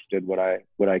he understood what I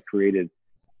created,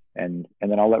 and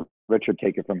then I'll let Richard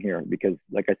take it from here, because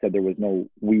like I said, there was no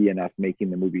we in us making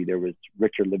the movie. There was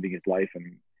Richard living his life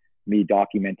and me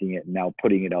documenting it and now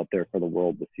putting it out there for the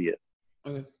world to see it.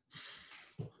 Okay.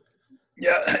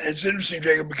 Yeah, it's interesting,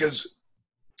 Jacob, because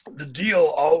the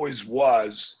deal always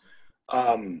was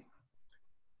Roy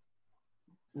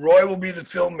will be the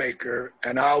filmmaker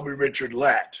and I'll be Richard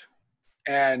Lett.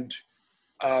 And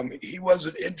he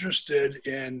wasn't interested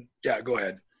in, yeah, go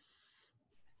ahead.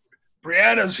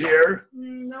 Brianna's here.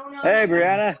 No. Hey,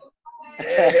 Brianna.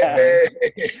 Hey.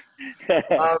 Sorry,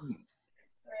 I'm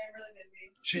really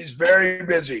busy. She's very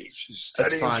busy. She's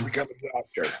studying to become a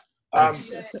doctor.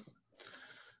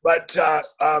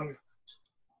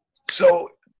 So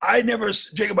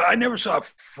Jacob, I never saw a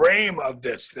frame of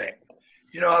this thing.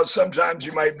 You know how sometimes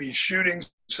you might be shooting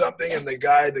something and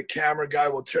the camera guy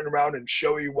will turn around and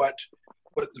show you what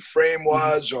the frame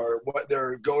was or what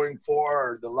they're going for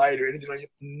or the light or anything like that.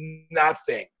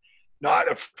 Nothing.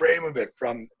 Not a frame of it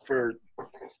for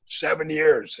 7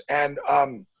 years. And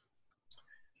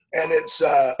it's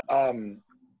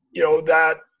you know,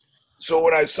 that, so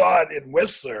when I saw it in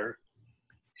Whistler,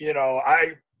 you know,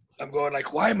 I'm going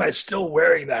like, why am I still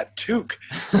wearing that toque?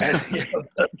 And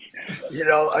you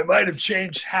know, I might have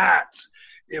changed hats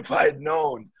if I'd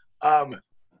known.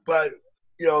 But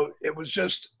you know, it was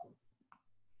just,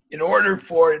 in order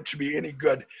for it to be any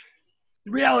good,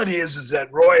 the reality is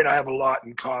that Roy and I have a lot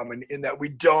in common in that we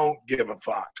don't give a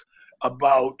fuck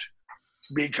about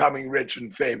becoming rich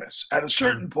and famous. At a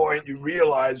certain point, you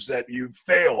realize that you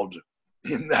failed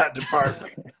in that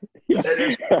department.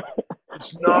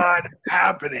 It's not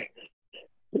happening.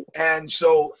 And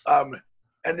so, and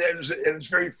it's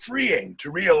very freeing to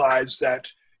realize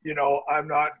that, you know, I'm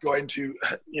not going to,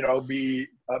 you know, be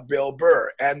Bill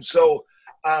Burr. And so,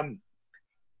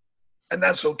 and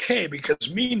that's okay,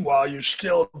 because meanwhile, you're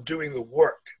still doing the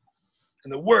work.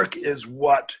 And the work is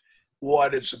what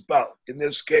it's about. In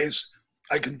this case,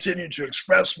 I continue to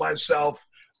express myself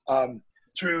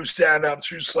through stand-up,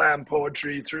 through slam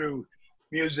poetry, through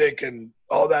music and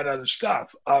all that other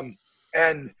stuff.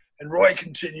 And Roy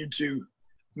continued to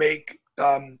make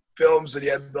films that he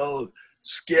had little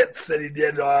skits that he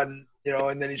did on, you know,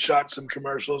 and then he shot some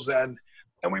commercials, and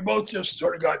we both just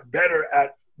sort of got better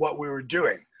at what we were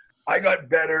doing. I got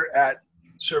better at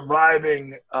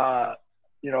surviving,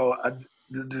 you know,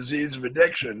 the disease of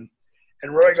addiction,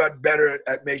 and Roy got better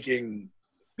at making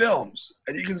films,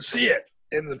 and you can see it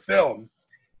in the film.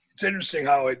 It's interesting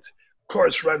how it, of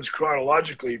course, runs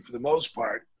chronologically for the most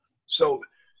part. So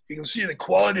you can see the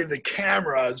quality of the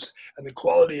cameras and the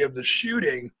quality of the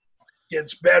shooting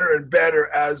gets better and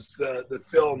better as the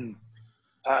film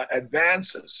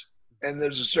advances. And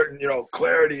there's a certain, you know,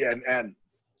 clarity and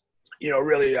you know,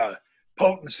 really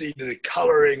potency to the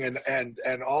coloring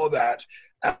and all that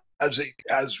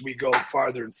as we go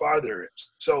farther and farther.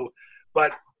 So,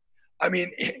 but I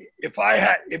mean, if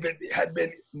it had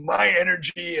been my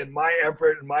energy and my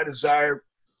effort and my desire,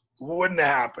 wouldn't have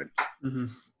happened. Mm-hmm.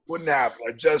 Wouldn't happen.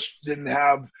 I just didn't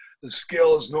have the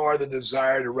skills nor the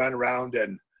desire to run around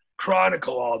and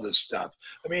chronicle all this stuff.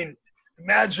 I mean,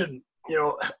 imagine, you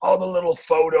know, all the little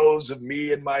photos of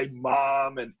me and my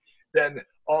mom, and then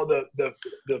all the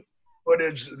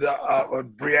footage of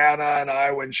Brianna and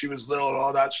I when she was little and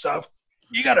all that stuff.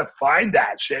 You got to find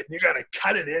that shit, and you got to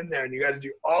cut it in there, and you got to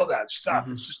do all that stuff.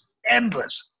 Mm-hmm. It's just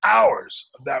endless hours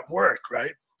of that work,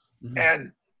 right? Mm-hmm.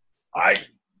 And I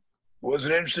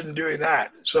wasn't interested in doing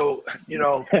that. So, you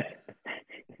know,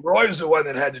 Roy was the one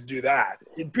that had to do that.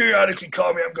 He'd periodically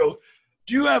call me up and go,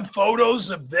 do you have photos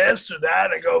of this or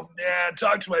that? I go, yeah,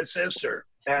 talk to my sister.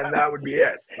 And that would be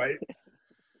it, right?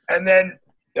 And then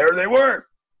there they were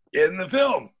in the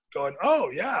film going, oh,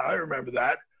 yeah, I remember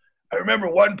that. I remember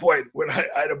one point when I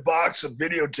had a box of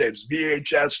videotapes,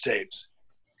 VHS tapes,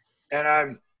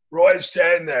 and Roy's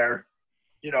standing there.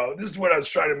 You know, this is when I was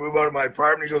trying to move out of my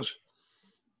apartment. He goes,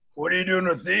 what are you doing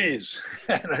with these?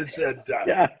 And I said,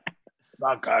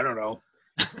 fuck, I don't know.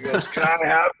 He goes, can I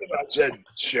have them? I said,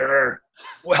 sure.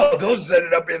 Well, those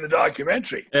ended up in the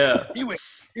documentary. Yeah.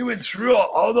 He went through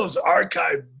all those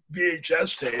archived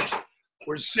VHS tapes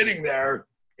were sitting there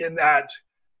in that,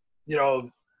 you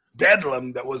know,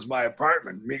 bedlam that was my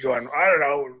apartment. Me going, I don't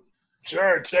know,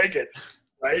 sure, take it,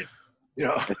 right? You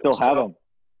know, I still have them.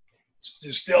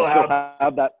 You still I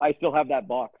have that. I still have that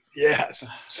box. Yes.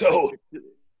 So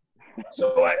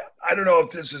I don't know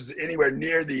if this is anywhere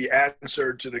near the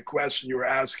answer to the question you were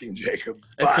asking, Jacob.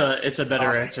 But, It's a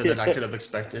better answer than I could have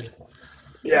expected.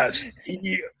 Yes,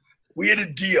 we had a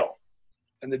deal,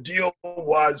 and the deal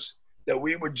was that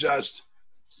we would just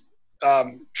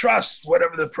trust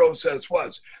whatever the process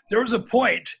was. There was a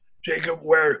point, Jacob,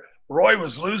 where Roy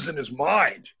was losing his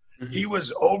mind. Mm-hmm. He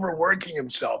was overworking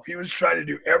himself. He was trying to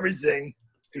do everything.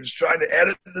 He was trying to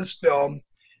edit this film,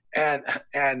 and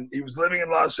he was living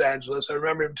in Los Angeles. I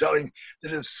remember him telling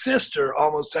that his sister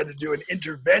almost had to do an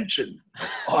intervention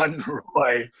on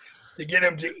Roy to get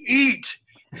him to eat,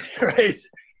 right?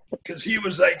 Because he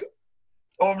was like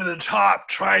over the top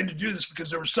trying to do this because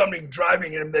there was something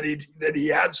driving him that he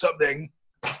had something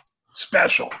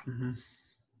special, mm-hmm.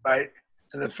 right?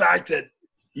 And the fact that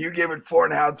you gave it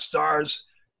 4.5 stars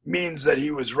means that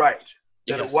he was right,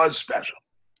 that Yes. It was special.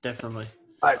 Definitely.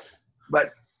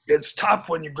 But it's tough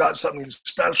when you've got something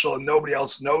special and nobody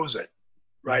else knows it,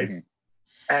 right?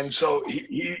 Mm-hmm. And so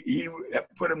he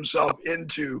put himself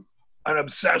into an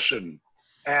obsession,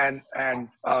 and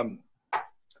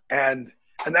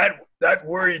that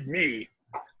worried me.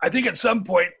 I think at some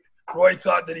point Roy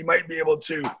thought that he might be able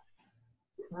to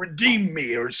redeem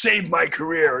me or save my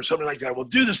career or something like that. We'll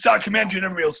do this documentary and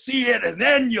everybody will see it, and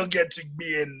then you'll get to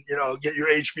be in, get your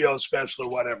HBO special or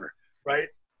whatever, right?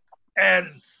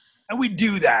 And we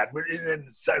do that, but in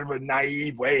sort of a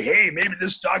naive way. Hey, maybe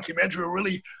this documentary will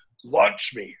really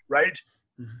launch me, right?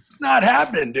 Mm-hmm. It's not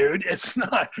happening, dude. It's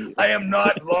not. I am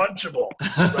not launchable,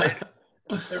 right?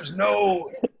 There's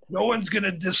no one's going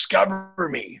to discover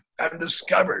me. I'm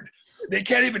discovered. They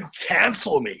can't even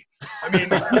cancel me. I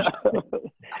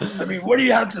mean, what do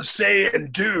you have to say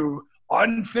and do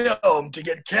on film to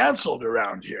get canceled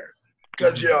around here?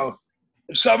 Because,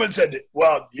 if someone said,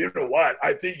 well, you know what,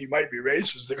 I think you might be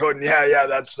racist, they're going, yeah,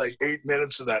 that's like 8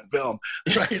 minutes of that film,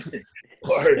 right?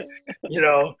 Or,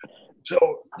 so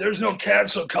there's no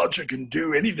cancel culture can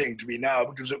do anything to me now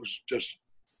because it was just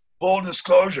full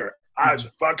disclosure. I was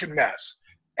a fucking mess.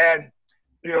 And,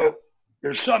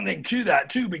 there's something to that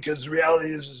too, because the reality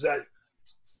is that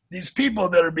these people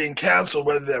that are being canceled,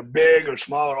 whether they're big or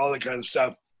small or all that kind of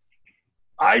stuff,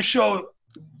 I show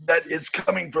that it's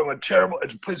coming from it's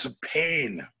a place of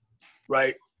pain,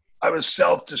 right? I was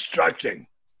self-destructing,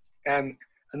 and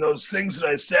those things that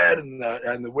I said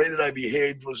and the way that I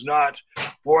behaved was not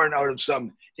born out of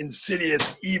some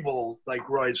insidious evil, like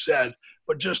Roy said,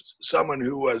 but just someone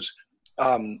who was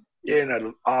in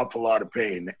an awful lot of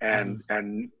pain and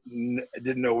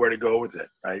didn't know where to go with it,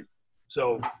 right?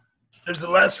 So there's a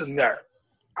lesson there.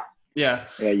 Yeah.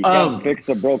 Yeah, you can't fix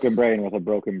a broken brain with a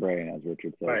broken brain, as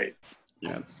Richard said. Right.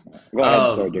 Yeah. Go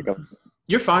ahead, sorry, Jacob.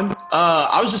 You're fine.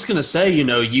 I was just gonna say,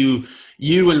 you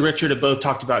and Richard have both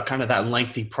talked about kind of that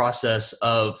lengthy process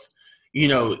of,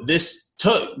 this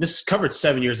covered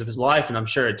 7 years of his life, and I'm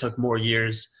sure it took more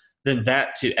years than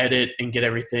that to edit and get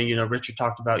everything. Richard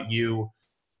talked about you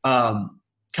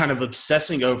kind of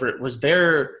obsessing over it. Was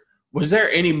there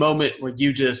any moment where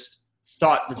you just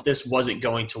thought that this wasn't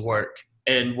going to work?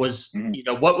 And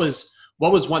what was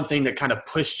one thing that kind of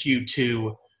pushed you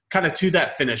to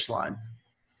that finish line?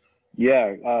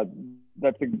 Yeah,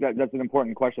 that's an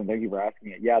important question. Thank you for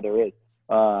asking it. Yeah, there is.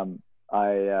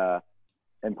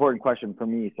 Important question for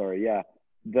me. Sorry. Yeah,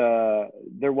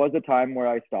 there was a time where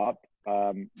I stopped.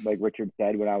 Like Richard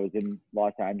said, when I was in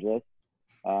Los Angeles,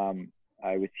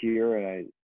 I was here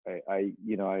and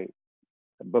I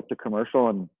booked a commercial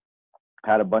and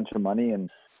had a bunch of money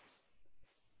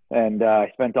and I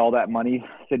spent all that money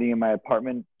sitting in my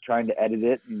apartment trying to edit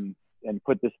it and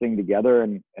put this thing together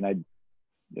and I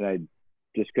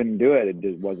just couldn't do it. It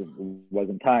just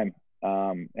wasn't time.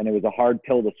 And it was a hard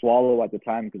pill to swallow at the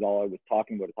time because all I was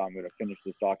talking about is I'm going to finish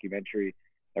this documentary.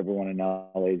 Everyone in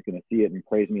LA is going to see it and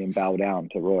praise me and bow down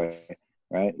to Roy.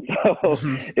 Right. So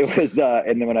it was,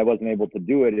 and then when I wasn't able to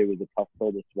do it, it was a tough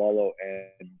pill to swallow.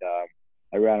 And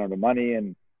I ran out of money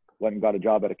and went and got a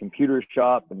job at a computer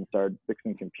shop and started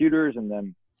fixing computers. And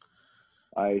then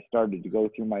I started to go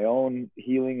through my own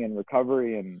healing and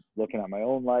recovery and looking at my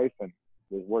own life and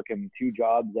was working 2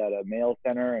 jobs at a mail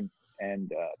center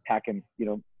and packing,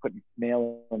 putting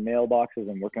mail in mailboxes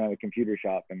and working at a computer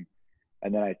shop. And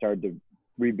then I started to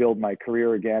rebuild my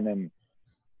career again and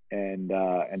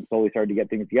slowly started to get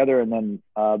things together. And then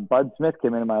Bud Smith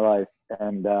came into my life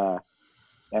and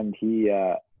he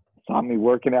saw me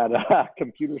working at a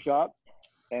computer shop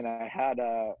and I had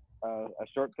a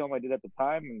short film I did at the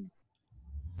time and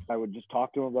I would just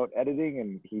talk to him about editing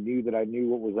and he knew that I knew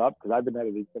what was up because I've been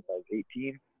editing since I was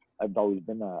 18. I've always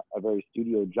been a very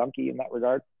studio junkie in that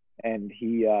regard. And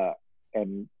he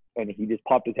and he just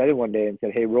popped his head in one day and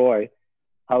said, "Hey, Roy,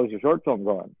 how's your short film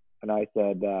going?" And I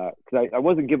said, because I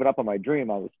wasn't giving up on my dream.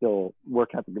 I was still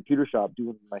working at the computer shop,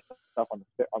 doing my stuff on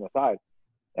the side.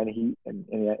 And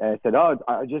I said, "Oh,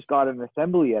 I just got an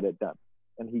assembly edit done."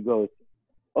 And he goes,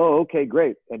 "Oh, okay,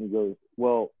 great." And he goes,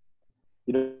 "Well,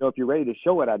 if you're ready to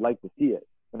show it, I'd like to see it."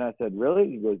 And I said, "Really?"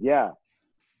 He goes, "Yeah."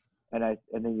 And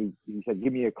then he said,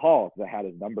 "Give me a call," because I had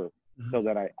his number. Mm-hmm. So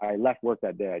then I left work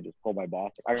that day. I just told my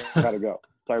boss, I gotta go.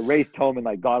 So I raced home and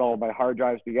like got all my hard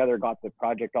drives together, got the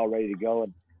project all ready to go.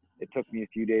 And it took me a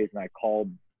few days, and I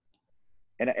called,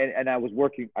 and I was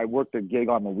working. I worked a gig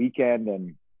on the weekend,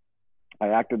 and I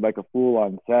acted like a fool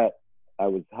on set. I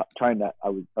was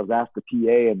asked the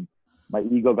PA, and my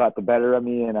ego got the better of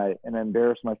me, and I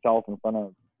embarrassed myself in front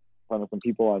of some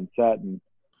people on set,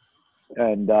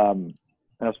 and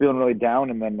I was feeling really down.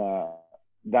 And then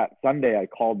that Sunday, I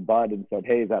called Bud and said,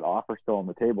 "Hey, is that offer still on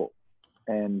the table?"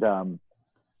 And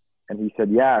he said,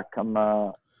 "Yeah, come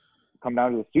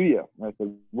down to the studio." And I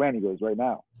said, "When?" He goes, "Right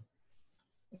now."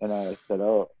 And I said,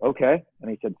 "Oh, okay." And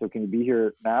he said, "So can you be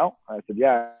here now?" And I said,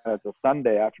 "Yeah." It's a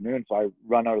Sunday afternoon, so I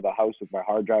run out of the house with my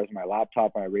hard drives and my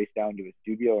laptop, and I raced down to his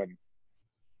studio,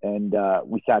 and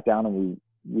we sat down and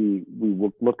we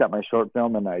looked at my short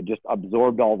film, and I just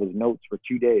absorbed all of his notes for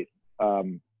 2 days.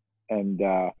 And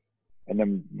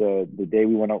then the day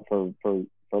we went out for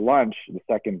lunch, the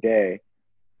second day,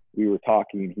 we were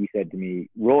talking, and he said to me,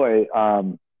 "Roy,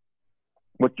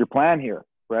 what's your plan here?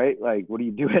 Right? Like, what are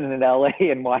you doing in LA,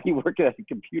 and why are you working at a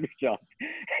computer shop,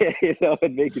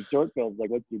 and making short films? Like,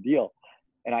 what's your deal?"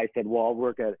 And I said, "Well, I'll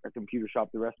work at a computer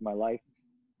shop the rest of my life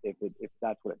if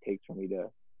that's what it takes for me to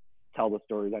tell the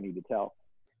stories I need to tell."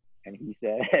 And he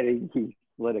said, he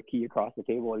slid a key across the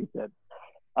table, and he said,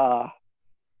 "I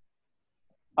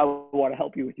want to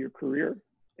help you with your career,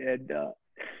 and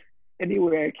any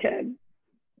way I can."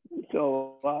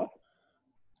 So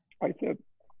I said,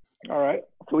 "All right."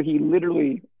 So he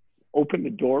literally opened the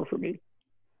door for me,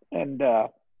 and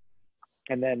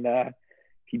then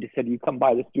he just said, "You come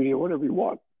by the studio whenever you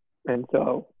want." And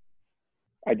so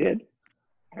I did.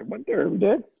 I went there every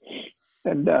day,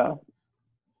 and so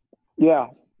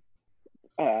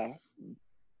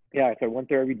I went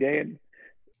there every day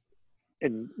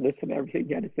and listened to everything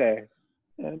he had to say,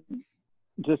 and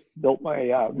just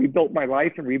rebuilt my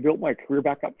life and rebuilt my career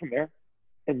back up from there.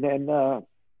 And then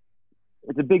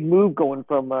it's a big move going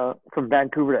from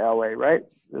Vancouver to LA, right?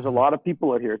 There's a lot of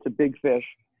people out here. It's a big fish,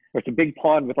 or it's a big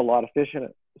pond with a lot of fish in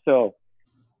it. So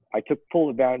I took full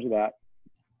advantage of that,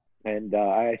 and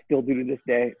I still do to this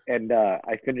day. And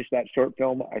I finished that short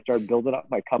film. I started building up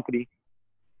my company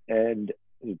and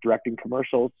directing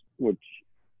commercials, which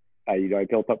I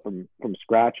built up from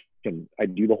scratch, and I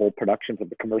do the whole productions of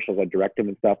the commercials. I direct them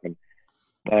and stuff. And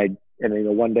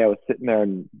one day I was sitting there,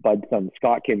 and Bud's son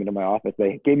Scott came into my office.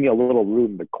 They gave me a little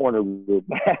room, the corner room,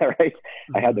 right?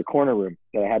 Mm-hmm. I had the corner room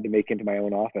that I had to make into my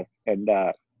own office. And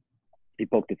he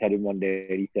poked his head in one day,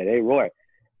 and he said, "Hey, Roy,"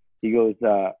 he goes,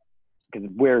 because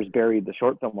Where's Buried, the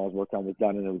short film I was working on, was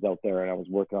done, and it was out there, and I was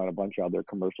working on a bunch of other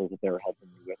commercials that they were helping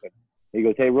me with. And he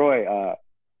goes, "Hey, Roy,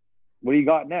 what do you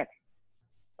got next?"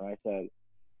 And I said,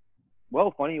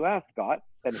 "Well, funny you ask, Scott."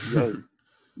 And he goes,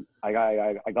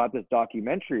 I got this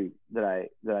documentary that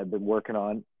I've been working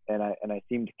on, and I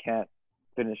seem to can't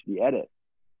finish the edit."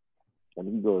 And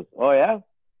he goes, "Oh yeah?"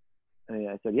 And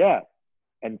I said, "Yeah."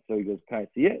 And so he goes, "Can I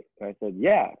see it?" And I said,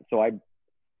 "Yeah." So I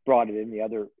brought it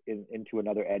into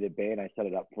another edit bay, and I set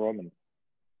it up for him.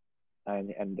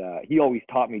 And he always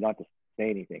taught me not to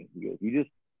say anything. He goes, "You just,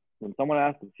 when someone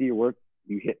asks to see your work,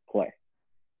 you hit play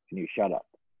and you shut up."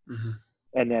 Mm-hmm.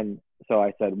 And then, so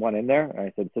I said, "One in there," and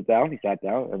I said, "Sit down." He sat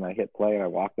down, and I hit play, and I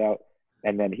walked out.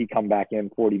 And then he come back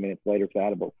in 40 minutes later, because I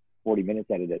had about 40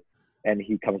 minutes edited. And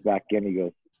he comes back in, he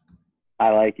goes, "I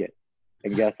like it.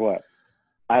 And guess what?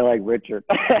 I like Richard."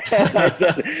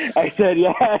 I said,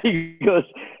 "Yeah." He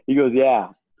goes, "Yeah,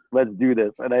 let's do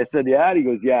this." And I said, "Yeah." And he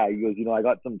goes, "Yeah." He goes, "I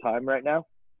got some time right now."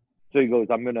 So he goes,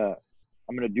 I'm gonna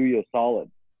do you a solid.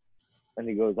 And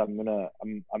he goes, I'm gonna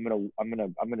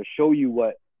show you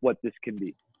what this can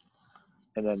be,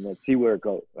 and then let's see where it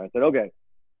goes." And I said, "Okay."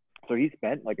 So he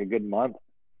spent like a good month,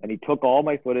 and he took all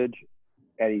my footage,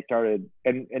 and he started,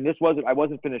 and I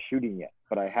wasn't finished shooting yet,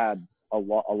 but I had a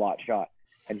lot shot,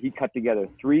 and he cut together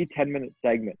 3 10-minute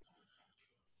segments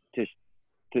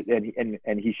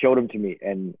and he showed them to me,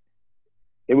 and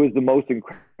it was the most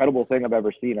incredible thing I've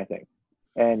ever seen, I think.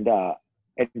 And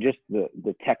just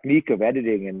the technique of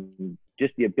editing, and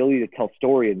just the ability to tell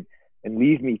story and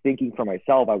leave me thinking for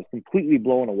myself. I was completely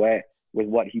blown away with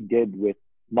what he did with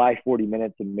my 40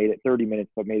 minutes, and made it 30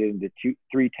 minutes, but made it into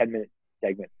 3 10-minute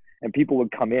segments. and people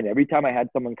would come in. Every time I had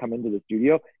someone come into the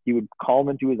studio, he would call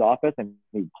them into his office and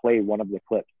he'd play one of the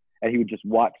clips, and he would just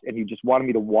watch, and he just wanted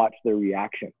me to watch their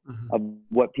reaction of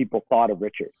what people thought of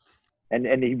Richard.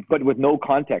 But with no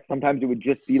context. Sometimes it would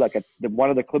just be like one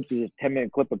of the clips was a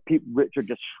 10-minute clip of Richard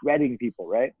just shredding people,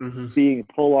 right? Being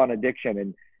full on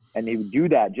addiction. And he would do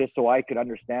that just so I could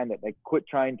understand that, like, quit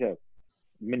trying to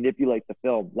manipulate the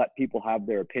film, let people have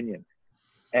their opinion.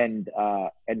 And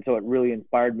so it really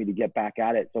inspired me to get back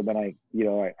at it. So then I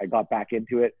got back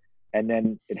into it. And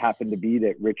then it happened to be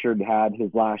that Richard had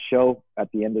his last show at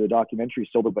the end of the documentary,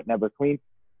 Sober But Never Clean.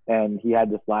 And he had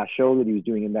this last show that he was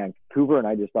doing in Vancouver. And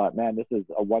I just thought, man, this is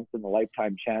a once in a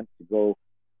lifetime chance to go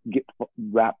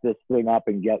wrap this thing up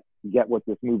and get what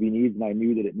this movie needs. And I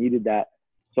knew that it needed that.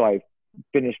 So I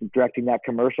finished directing that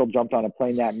commercial, jumped on a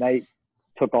plane that night,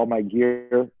 took all my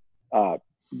gear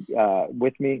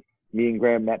with me. Me and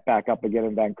Graham met back up again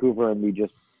in Vancouver, and we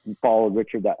just followed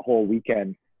Richard that whole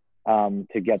weekend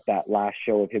to get that last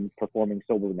show of him performing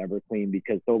Sober But Never Clean,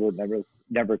 because Sober But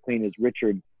Never Clean is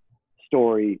Richard's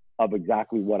story of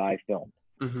exactly what I filmed.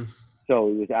 So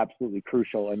it was absolutely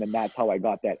crucial. And then that's how I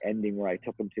got that ending where I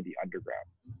took him to the underground,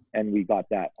 and we got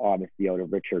that honesty out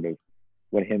of Richard of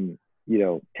when him,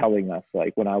 telling us,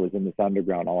 like, when I was in this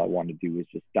underground, all I wanted to do was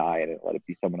just die and let it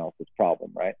be someone else's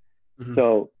problem. Right.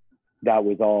 So that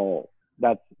was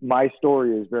that's my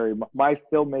story is my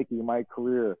filmmaking, my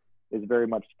career is very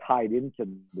much tied into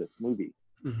this movie.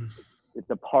 It's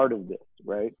a part of this.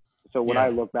 Right. So when I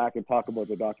look back and talk about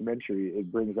the documentary,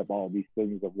 it brings up all these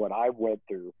things of what I went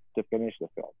through to finish the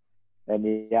film.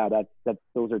 And yeah,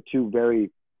 those are two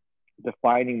very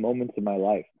defining moments in my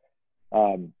life.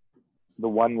 The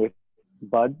one with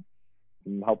Bud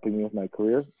and helping me with my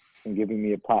career and giving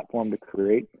me a platform to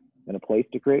create and a place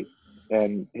to create,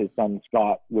 and his son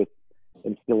Scott with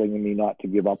instilling in me not to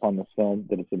give up on this film,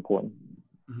 that it's important.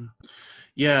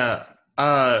 Yeah.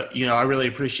 I really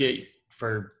appreciate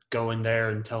for going there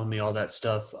and telling me all that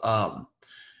stuff. And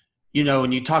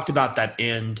you talked about that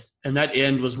end, and that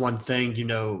end was one thing,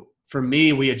 for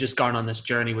me, we had just gone on this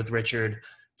journey with Richard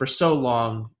for so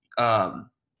long.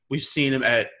 We've seen him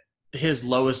at his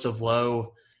lowest of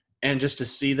low, and just to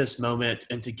see this moment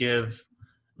and to give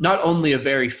not only a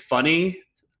very funny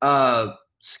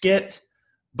skit,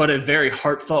 but a very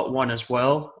heartfelt one as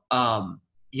well.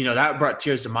 That brought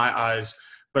tears to my eyes.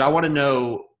 But I want to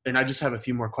know, and I just have a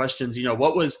few more questions.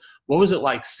 What was it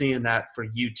like seeing that for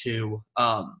you two?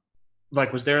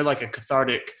 Was there like a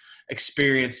cathartic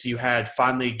experience you had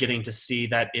finally getting to see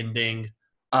that ending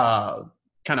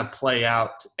kind of play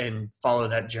out and follow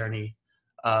that journey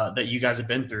that you guys have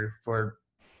been through for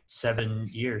 7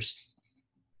 years?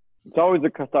 It's always a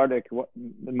cathartic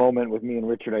moment with me and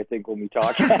Richard, I think, when we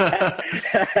talk.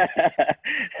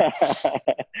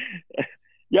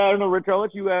 Yeah, I don't know, Richard, I'll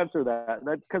let you answer that.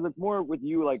 That's because it's more with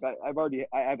you. Like I've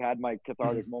had my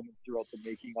cathartic moments throughout the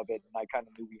making of it, and I kind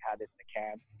of knew we had it in the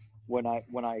can when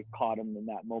I caught him in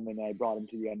that moment, and I brought him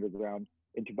to the underground,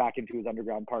 back into his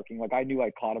underground parking. Like I knew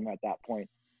I caught him at that point,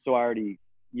 so I already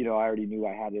knew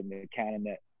I had it in the can, and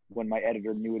that when my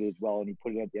editor knew it as well, and he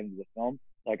put it at the end of the film,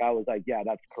 like I was like, yeah,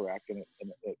 that's correct, and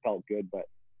it felt good. But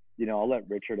I'll let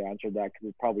Richard answer that because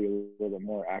it's probably a little bit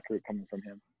more accurate coming from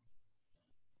him.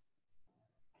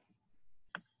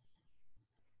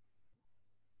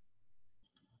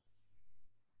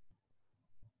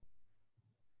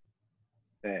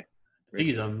 Hey, I think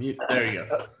he's on mute. There you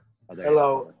go.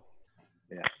 Hello.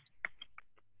 Yeah.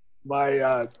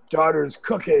 My daughter's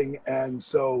cooking, and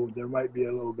so there might be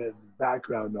a little bit of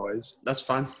background noise. That's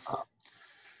fine.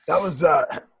 That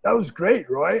was great,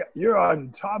 Roy. You're on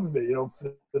top of it.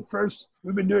 The first,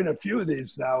 we've been doing a few of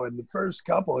these now, and the first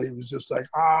couple, he was just like,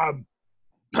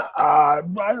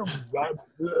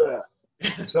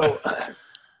 so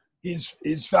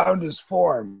he's found his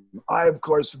form. I, of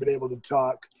course, have been able to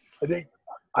talk.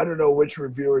 I don't know which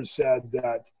reviewer said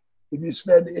that if you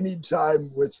spend any time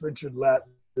with Richard Lett,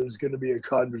 there's going to be a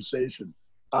conversation.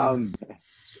 Fair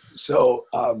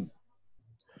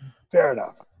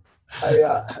enough.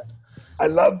 I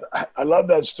love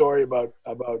that story about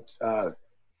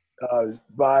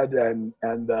Bud and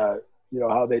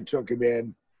how they took him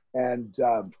in, and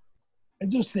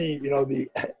just the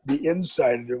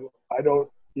insight. I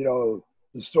don't the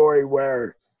story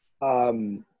where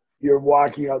you're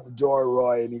walking out the door,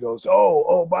 Roy, and he goes,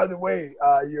 oh, by the way,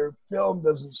 your film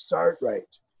doesn't start right.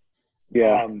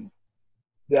 Yeah.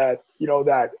 That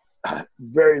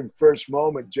very first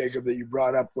moment, Jacob, that you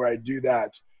brought up where I do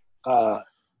that,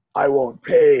 I won't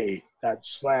pay, that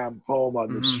slam poem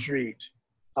on the street.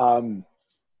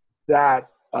 That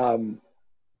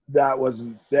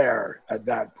wasn't there at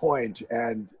that point.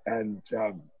 And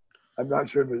I'm not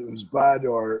sure if it was Bud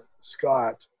or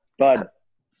Scott. Bud.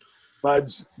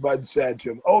 Bud said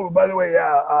to him, "Oh, by the way,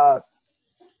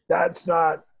 that's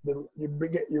not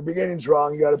your beginning's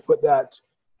wrong. You got to put that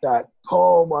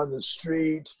poem on the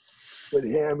street with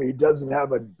him. He doesn't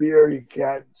have a beard. You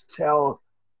can't tell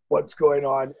what's going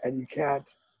on, and you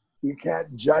can't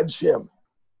judge him.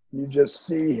 You just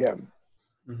see him."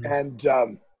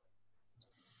 Mm-hmm.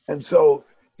 And so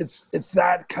it's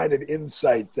that kind of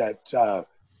insight that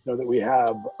that we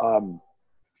have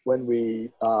when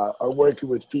we are working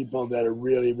with people that are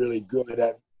really, really good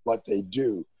at what they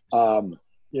do. I've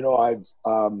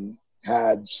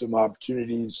had some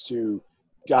opportunities to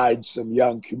guide some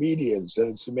young comedians, and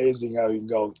it's amazing how you can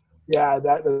go, yeah,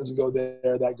 that doesn't go there,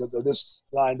 that goes there, this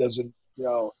line doesn't,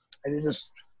 and you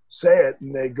just say it,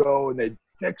 and they go and they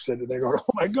fix it, and they go,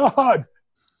 oh my God,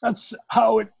 that's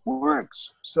how it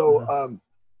works. So,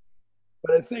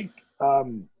 but I think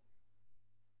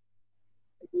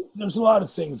there's a lot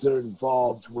of things that are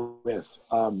involved with,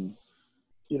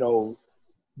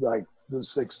 like the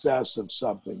success of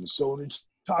something. So when we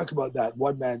talk about that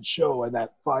one-man show and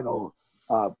that final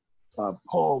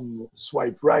poem,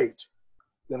 Swipe Right,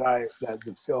 that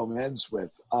the film ends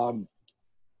with, that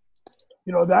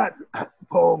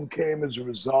poem came as a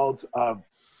result of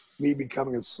me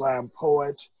becoming a slam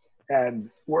poet and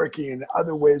working in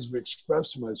other ways of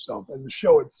expressing myself. And the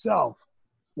show itself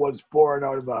was born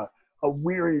out of a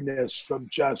weariness from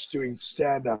just doing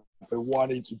stand-up and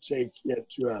wanting to take it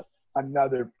to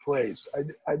another place.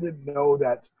 I didn't know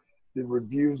that the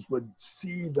reviews would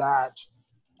see that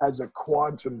as a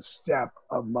quantum step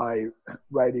of my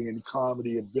writing and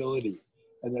comedy ability,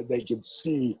 and that they could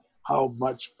see how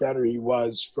much better he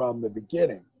was from the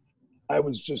beginning. I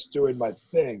was just doing my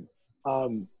thing.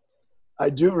 I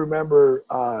do remember,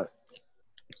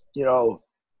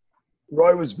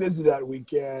 Roy was busy that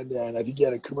weekend, and I think he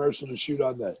had a commercial to shoot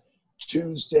on the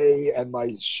Tuesday, and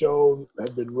my show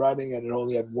had been running, and it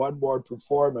only had one more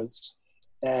performance,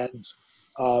 and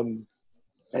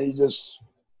he just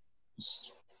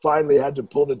finally had to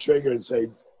pull the trigger and say,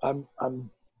 "I'm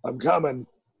coming."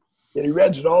 And he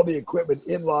rented all the equipment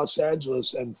in Los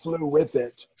Angeles and flew with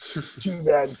it to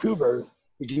Vancouver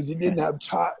because he didn't have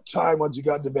time once he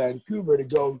got to Vancouver to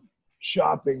go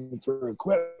shopping for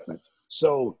equipment.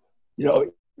 So,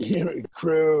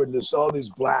 crew and just all these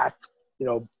black,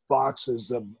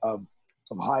 boxes of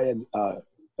high-end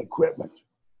equipment.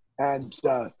 And,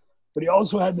 but he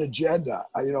also had an agenda.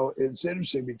 It's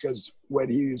interesting because when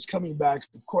he was coming back,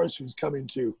 of course, he was coming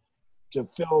to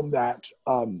film that,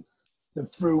 the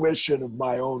fruition of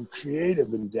my own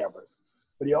creative endeavor.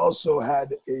 But he also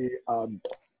had a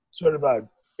sort of a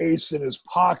ace in his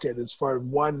pocket as far as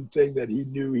one thing that he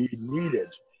knew he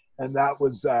needed. And that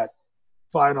was that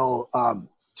final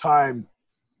time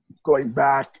going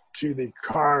back to the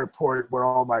carport where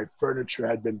all my furniture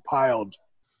had been piled,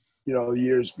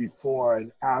 years before,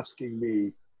 and asking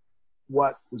me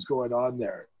what was going on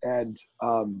there. And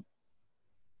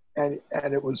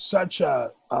it was such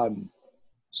a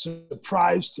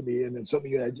surprise to me, and it's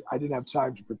something that I didn't have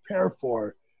time to prepare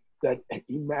for, that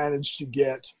he managed to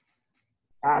get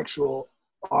actual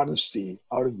honesty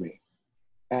out of me.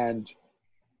 And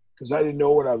because I didn't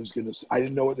know what I was going to say. I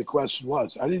didn't know what the question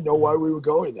was. I didn't know why we were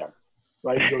going there.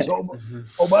 Right? He goes, oh,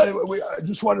 by the way, I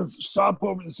just want to stop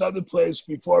over this other place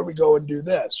before we go and do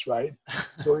this, right?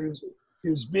 So he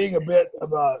was being a bit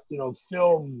of a,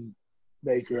 film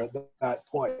maker at that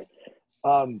point.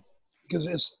 Because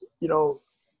it's,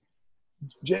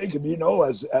 Jacob,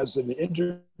 as an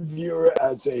interviewer,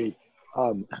 as a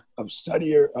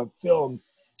studier of film,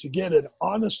 to get an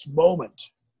honest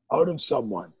moment out of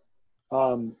someone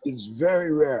is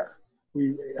very rare.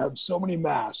 We have so many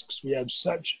masks. We have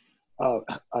such a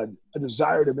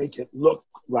desire to make it look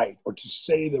right or to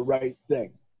say the right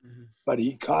thing. Mm-hmm. But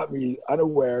he caught me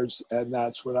unawares, and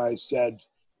that's when I said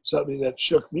something that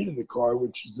shook me to the core,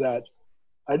 which is that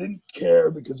I didn't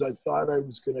care because I thought I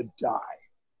was going to die.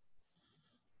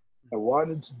 I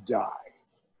wanted to die.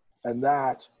 And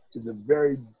that is a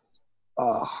very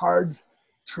hard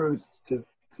truth to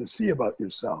see about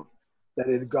yourself, that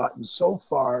it had gotten so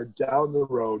far down the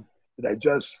road that I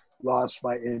just lost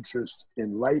my interest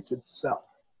in life itself.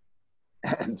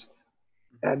 And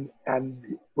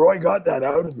Roy got that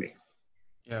out of me.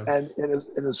 Yeah. And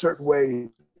in a certain way,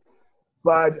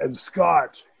 Bud and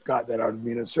Scott got that out of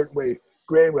me. In a certain way,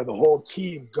 Graham and the whole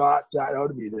team got that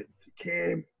out of me. That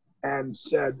came and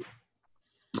said,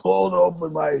 pulled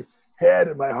open my head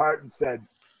and my heart and said,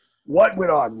 what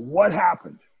went on? What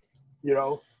happened?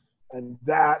 And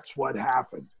that's what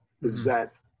happened, is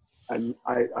that I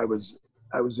was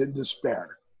in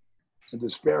despair. and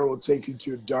despair will take you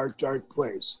to a dark, dark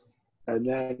place. And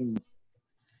then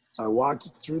I walked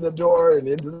through the door and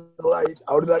into the light,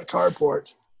 out of that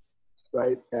carport,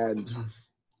 right? And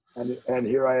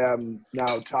here I am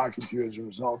now talking to you as a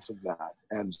result of that.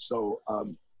 And so,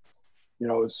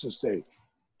 it's just a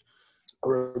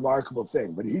remarkable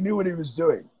thing. But he knew what he was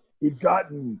doing. He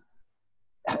got a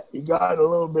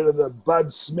little bit of the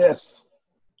Bud Smith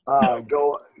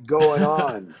going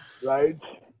on, right?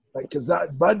 Like, because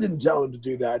that Bud didn't tell him to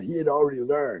do that. He had already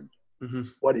learned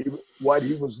what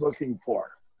he was looking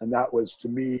for, and that was to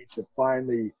me to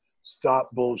finally stop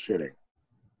bullshitting,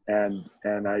 and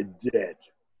I did,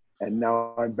 and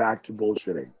now I'm back to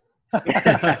bullshitting.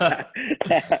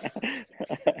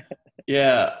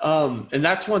 Yeah, and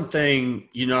that's one thing,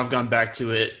 I've gone back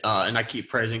to it, and I keep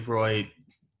praising Roy,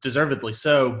 deservedly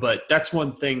so, but that's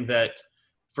one thing that,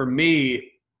 for me,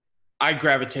 I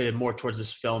gravitated more towards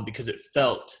this film because it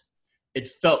felt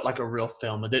like a real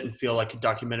film. It didn't feel like a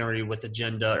documentary with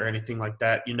agenda or anything like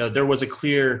that. There was a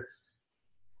clear,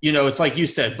 it's like you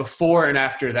said, before and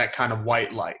after that kind of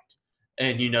white light.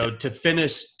 And,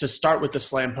 to start with the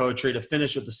slam poetry, to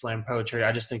finish with the slam poetry,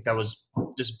 I just think that was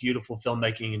just beautiful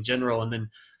filmmaking in general. And then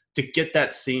to get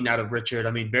that scene out of Richard,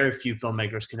 I mean, very few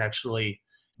filmmakers can actually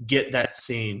get that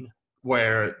scene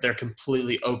where they're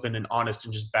completely open and honest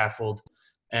and just baffled.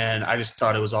 And I just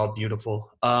thought it was all beautiful.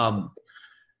 A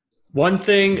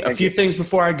few things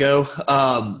before I go.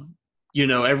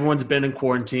 Everyone's been in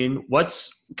quarantine.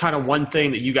 What's kind of one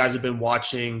thing that you guys have been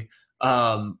watching,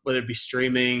 whether it be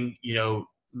streaming,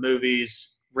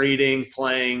 movies, reading,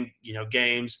 playing,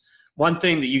 games? One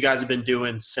thing that you guys have been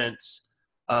doing since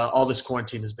all this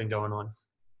quarantine has been going on.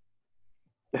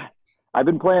 I've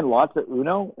been playing lots of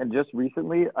Uno, and just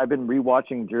recently I've been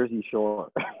rewatching Jersey Shore.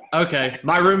 Okay,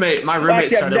 my roommate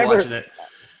started watching it.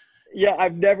 Yeah,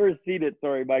 I've never seen it.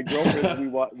 Sorry, my girlfriend's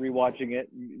rewatching it.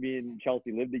 Me and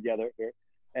Chelsea live together,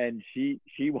 and she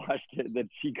watched it. And then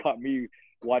she got me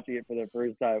watching it for the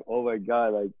first time. Oh my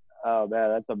god! Like, oh man,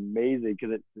 that's amazing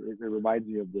because it reminds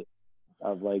me of this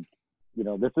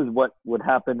is what would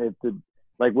happen if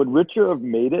would Richard have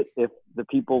made it if the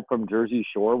people from Jersey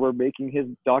Shore were making his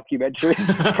documentary?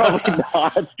 Probably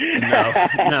not.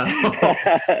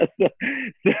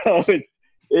 No. So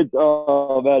it's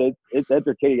oh man, it's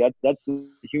entertaining. That's the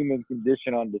human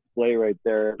condition on display right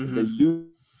there. The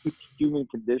human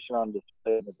condition on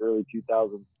display in the early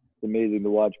 2000s. It's amazing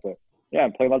to watch. But yeah,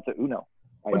 I'm playing lots of Uno.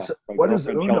 What is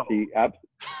Uno? Chelsea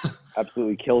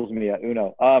absolutely kills me at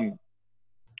Uno.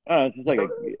 I don't know, it's just like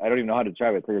I don't even know how to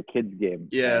describe it. It's like a kid's game.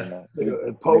 Yeah.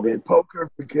 Poker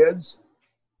for kids?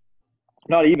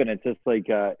 Not even. It's just like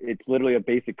it's literally a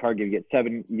basic card game.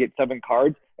 You get seven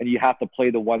cards, and you have to play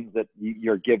the ones that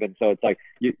you're given. So it's like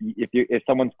if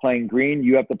someone's playing green,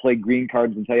 you have to play green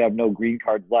cards until you have no green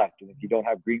cards left. And if you don't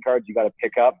have green cards, you got to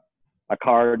pick up a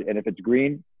card. And if it's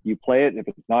green, you play it. If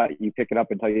it's not, you pick it up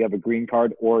until you have a green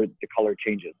card or the color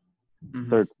changes.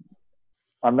 So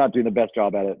I'm not doing the best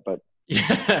job at it, but.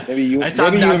 Yeah. Maybe you and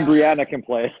Brianna can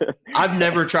play. I've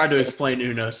never tried to explain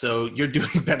Uno, so you're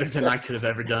doing better than I could have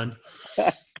ever done.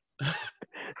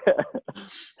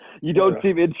 You don't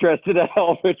seem interested at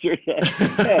all, Richard.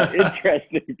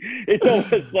 Interesting. It's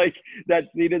almost like that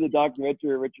scene in the documentary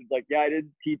where Richard's like, yeah, I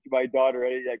didn't teach my daughter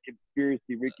any of that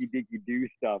conspiracy Ricky Dicky Do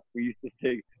stuff. We used to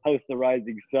sing House of the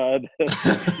Rising Sun,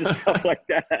 stuff like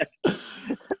that.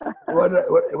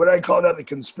 What I call that, the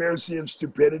conspiracy of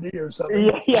stupidity or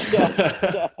something?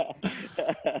 Yeah.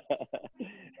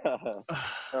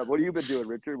 What have you been doing,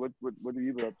 Richard? What have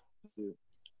you been up to?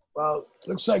 Well,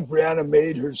 looks like Brianna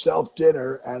made herself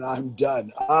dinner, and I'm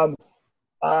done. Well,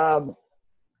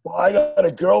 I got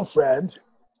a girlfriend,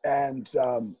 and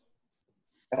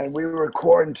we were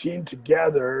quarantined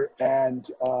together, and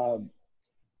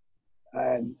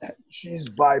she's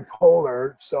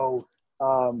bipolar, so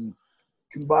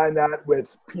combine that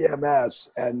with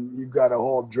PMS, and you've got a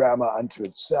whole drama unto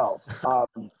itself.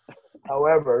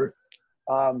 However,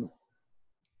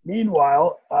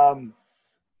 meanwhile,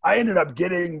 I ended up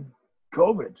getting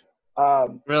COVID.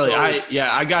 Really?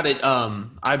 I got it.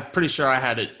 I'm pretty sure I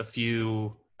had it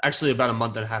about a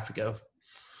month and a half ago.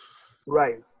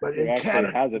 Right. But in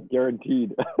Canada, has it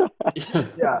guaranteed.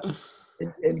 Yeah.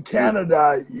 In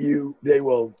Canada, they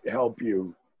will help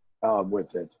you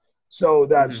with it. So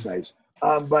that's nice.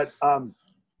 But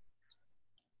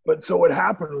so what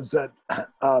happened was that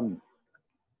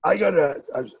I got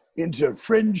into a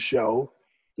fringe show,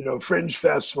 fringe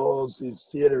festivals, these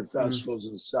theater festivals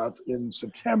and stuff in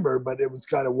September, but it was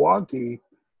kind of wonky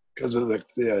because of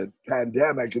the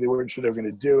pandemic, and they weren't sure they were going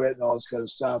to do it and all this kind of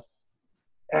stuff.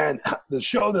 And the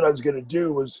show that I was going to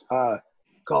do was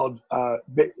called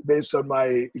based on my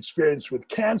experience with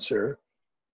cancer,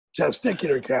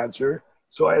 testicular cancer.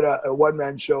 So I had a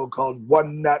one-man show called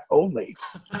One Nut Only.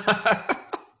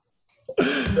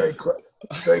 Very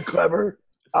clever.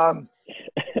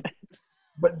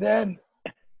 But then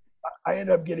I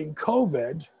ended up getting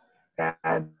COVID,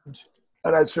 and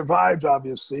I survived,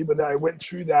 obviously. But then I went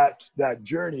through that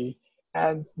journey,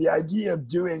 and the idea of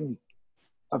doing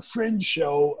a fringe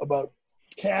show about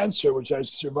cancer, which I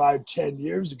survived 10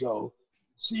 years ago,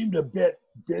 seemed a bit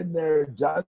been there,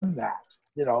 done that.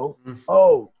 You know,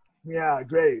 oh yeah,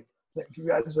 great,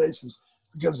 congratulations,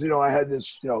 because I had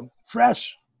this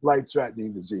fresh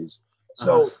life-threatening disease.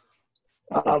 So.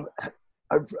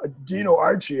 Dino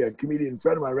Archie, a comedian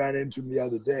friend of mine, ran into him the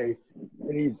other day,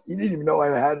 and he didn't even know I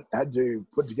had to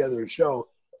put together a show.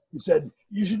 He said,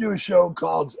 "You should do a show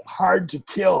called Hard to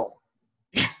Kill."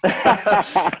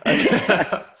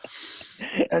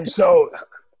 And so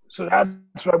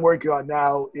that's what I'm working on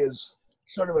now, is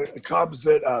sort of a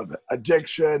composite of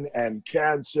addiction and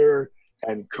cancer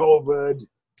and COVID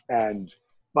and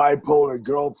bipolar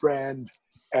girlfriend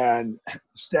and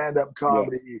stand-up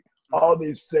comedy. Yeah. All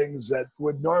these things that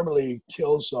would normally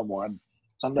kill someone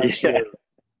unless you're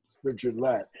Richard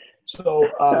Lett. So,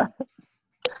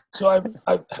 so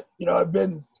I've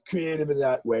been creative in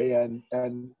that way, and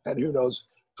who knows?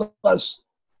 Plus,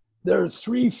 there are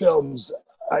 3 films.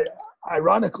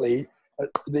 Ironically,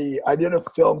 I did a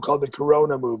film called The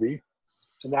Corona Movie,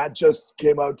 and that just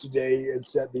came out today.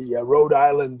 It's at the Rhode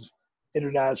Island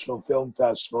International Film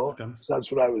Festival. Okay. So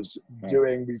that's what I was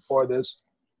doing before this.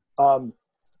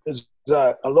 There's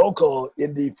a local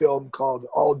indie film called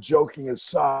All Joking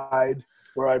Aside,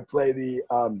 where I play the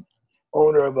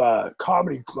owner of a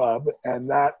comedy club, and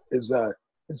that is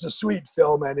it's a sweet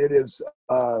film, and it is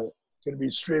going to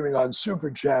be streaming on Super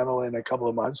Channel in a couple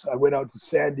of months. I went out to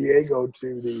San Diego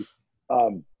to the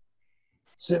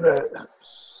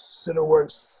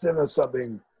Cineworks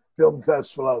something film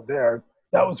festival out there.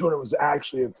 That was when it was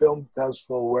actually a film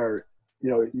festival where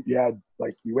you had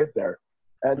you went there.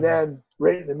 And then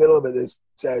right in the middle of it, they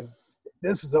said,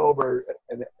 "This is over,"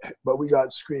 but we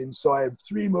got screened. So I have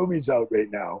 3 movies out right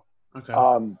now. Okay.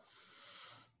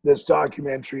 This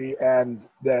documentary, and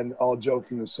then All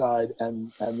Joking Aside,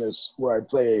 and this where I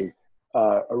play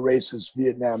a racist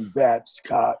Vietnam vet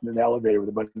caught in an elevator with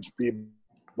a bunch of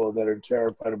people that are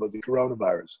terrified about the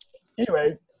coronavirus.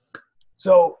 Anyway,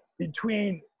 so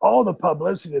between all the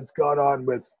publicity that's gone on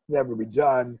with Never Be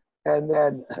Done, and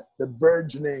then the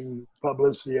burgeoning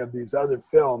publicity of these other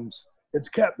films, it's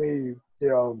kept me,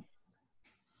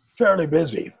 fairly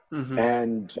busy. Mm-hmm.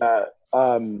 And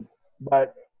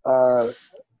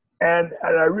and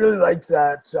I really liked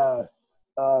that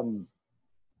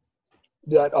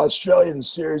that Australian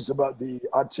series about the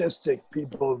autistic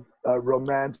people,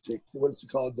 romantic. What's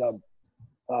it called?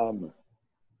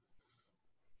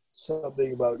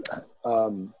 Something about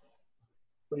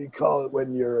what do you call it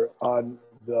when you're on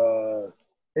the,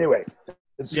 anyway,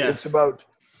 it's about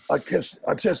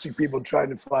autistic people trying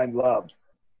to find love.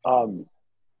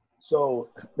 So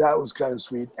that was kind of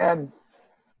sweet. And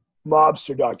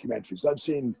mobster documentaries. I've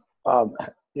seen,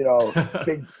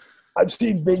 I've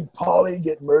seen Big Polly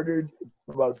get murdered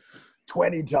about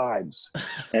 20 times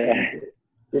in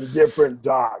different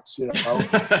docs,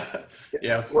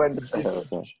 Yeah. When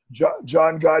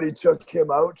John Gotti took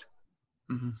him out,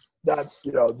 that's,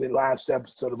 the last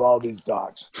episode of all these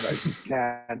docs. I just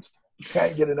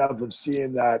can't get enough of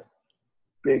seeing that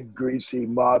big greasy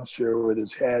mobster with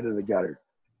his head in the gutter.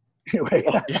 Anyway.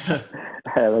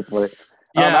 That's funny.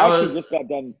 I actually just got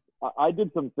done. I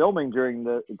did some filming during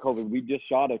the COVID. We just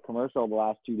shot a commercial the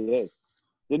last 2 days.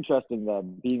 It's interesting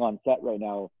being on set right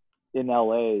now in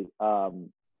LA,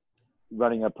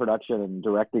 running a production and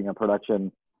directing a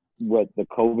production with the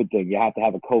COVID thing. You have to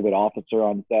have a COVID officer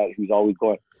on set who's always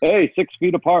going, "Hey, 6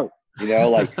 feet apart."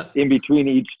 In between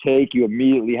each take, you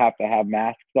immediately have to have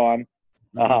masks on.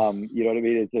 You know what I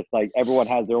mean? It's just everyone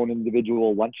has their own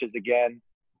individual lunches again.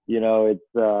 It's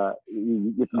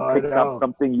if you pick up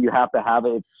something, you have to have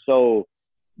it. It's so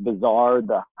bizarre.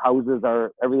 The houses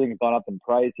everything's gone up in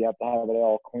price. You have to have it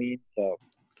all clean. So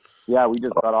yeah, we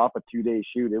just got off a 2-day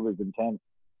shoot. It was intense.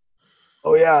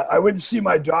 Oh yeah, I went to see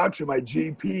my doctor, my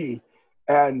GP,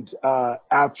 and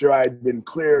after I'd been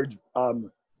cleared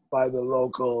by the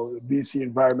local BC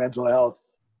Environmental Health,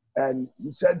 and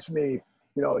he said to me,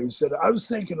 he said, "I was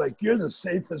thinking you're the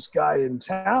safest guy in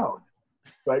town."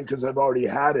 Right, because I've already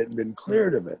had it and been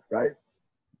cleared of it, right?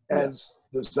 And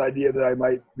this idea that I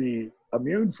might be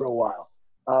immune for a while.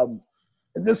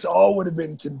 And this all would have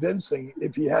been convincing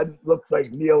if he hadn't looked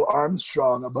like Neil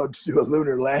Armstrong about to do a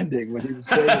lunar landing when he was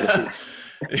saying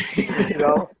it. You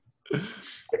know?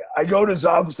 I go to his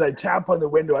office, I tap on the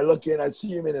window, I look in, I see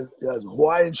him in a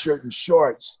Hawaiian shirt and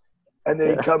shorts. And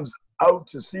then he comes out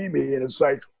to see me, and it's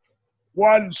like,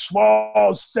 one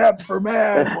small step for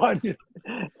man.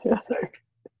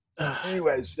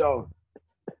 Anyway, so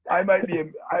I might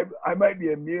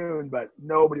be immune, but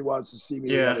nobody wants to see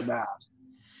me without a mask.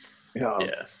 You know?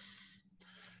 Yeah.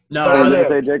 No, what did you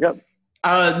say, Jacob?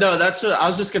 No, that's what I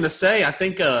was just gonna say. I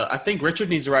think Richard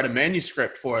needs to write a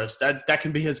manuscript for us. That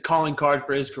can be his calling card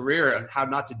for his career on how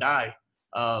not to die.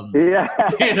 Yeah.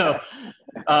 You know,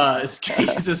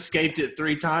 he's escaped it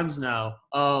 3 times now.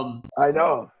 I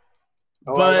know.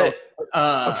 But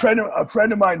a friend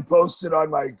of mine posted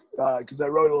on my because I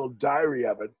wrote a little diary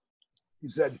of it. He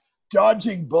said,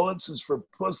 "Dodging bullets is for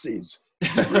pussies.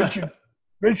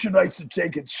 Richard likes to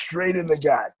take it straight in the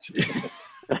gut."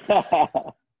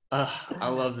 I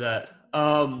love that.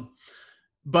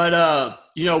 But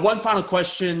you know, one final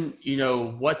question. You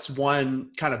know, what's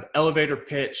one kind of elevator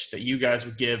pitch that you guys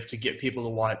would give to get people to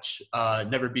watch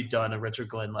Never Be Done, a Richard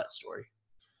Glenn-Lett story?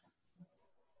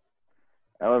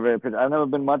 Elevator pitch. I've never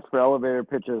been much for elevator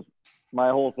pitches. My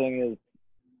whole thing is,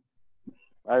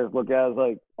 I just look at it as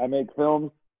like, I make films.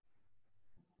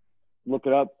 Look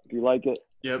it up if you like it.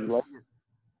 Yep. You like it.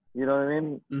 You know what I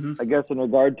mean? Mm-hmm. I guess in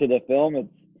regard to the film,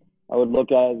 I would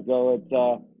look at it as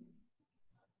though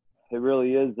it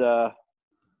really is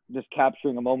just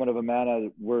capturing a moment of a man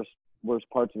at worst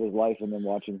parts of his life, and then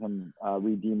watching him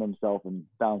redeem himself and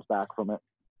bounce back from it.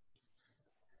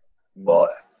 Well,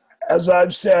 as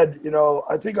I've said, you know,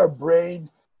 I think our brain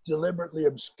deliberately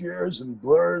obscures and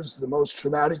blurs the most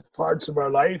traumatic parts of our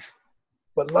life.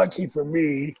 But lucky for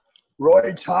me,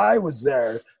 Roy Ty was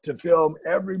there to film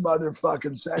every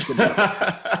motherfucking second of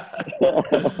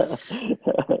it.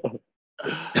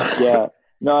 Yeah.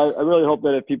 No, I really hope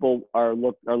that if people are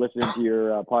listening to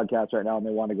your podcast right now and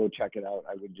they want to go check it out,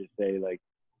 I would just say, like,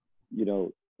 you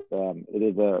know, it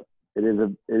is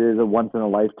a once in a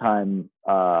lifetime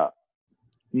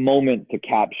moment to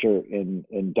capture in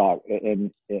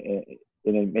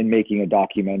making a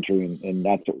documentary, and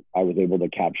that's what I was able to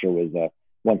capture, was a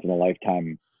once in a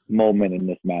lifetime moment in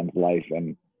this man's life,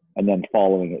 and then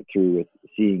following it through with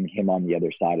seeing him on the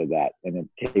other side of that. And it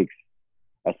takes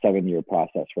a 7-year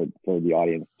process for the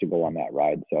audience to go on that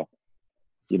ride. So,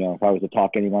 you know, if I was to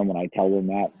talk to anyone, when I tell them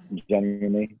that,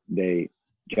 genuinely, they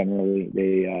kind of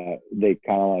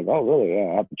like, oh, really?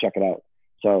 Yeah, I have to check it out.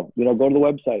 So, you know, go to the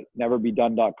website,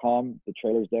 neverbedone.com. The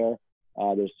trailer's there.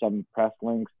 There's some press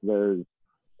links. There's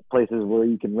places where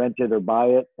you can rent it or buy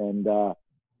it. And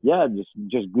yeah,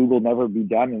 just Google Never Be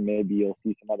Done, and maybe you'll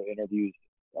see some other interviews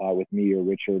with me or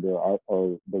Richard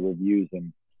or the reviews.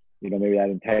 And, you know, maybe that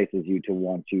entices you to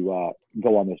want to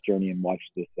go on this journey and watch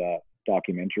this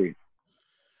documentary.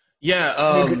 Yeah.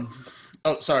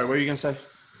 Oh, sorry. What were you going to say?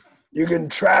 You can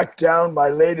track down my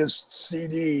latest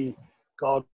CD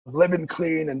called Living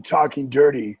Clean and Talking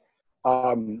Dirty,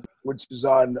 which is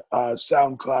on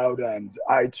SoundCloud and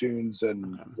iTunes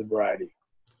and the variety.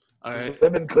 All right.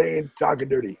 Living Clean, Talking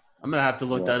Dirty. I'm going to have to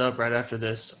look that up right after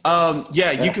this.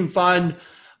 Yeah, you can find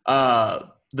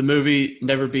the movie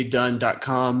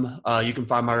neverbedone.com. You can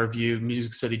find my review,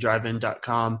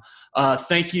 musiccitydrivein.com.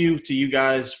 Thank you to you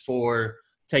guys for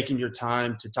taking your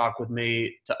time to talk with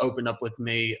me, to open up with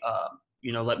me,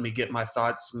 you know, let me get my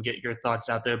thoughts and get your thoughts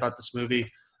out there about this movie.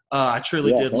 I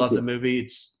truly did love the movie.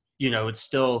 It's, you know,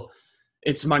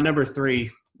 it's my number 3,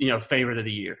 you know, favorite of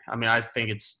the year. I mean, I think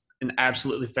it's an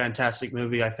absolutely fantastic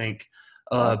movie. I think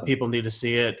people need to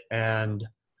see it. And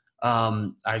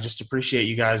I just appreciate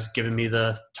you guys giving me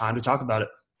the time to talk about it.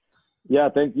 Yeah,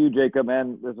 thank you, Jacob,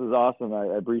 man. This is awesome. I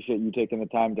appreciate you taking the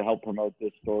time to help promote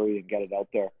this story and get it out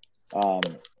there.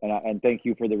 And thank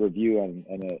you for the review, and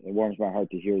it warms my heart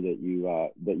to hear that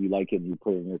you like it and you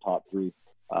put it in your top 3.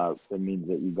 It means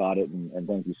that you got it, and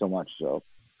thank you so much. So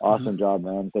awesome job,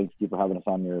 man. Thank you for having us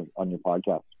on your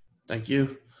podcast. Thank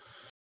you.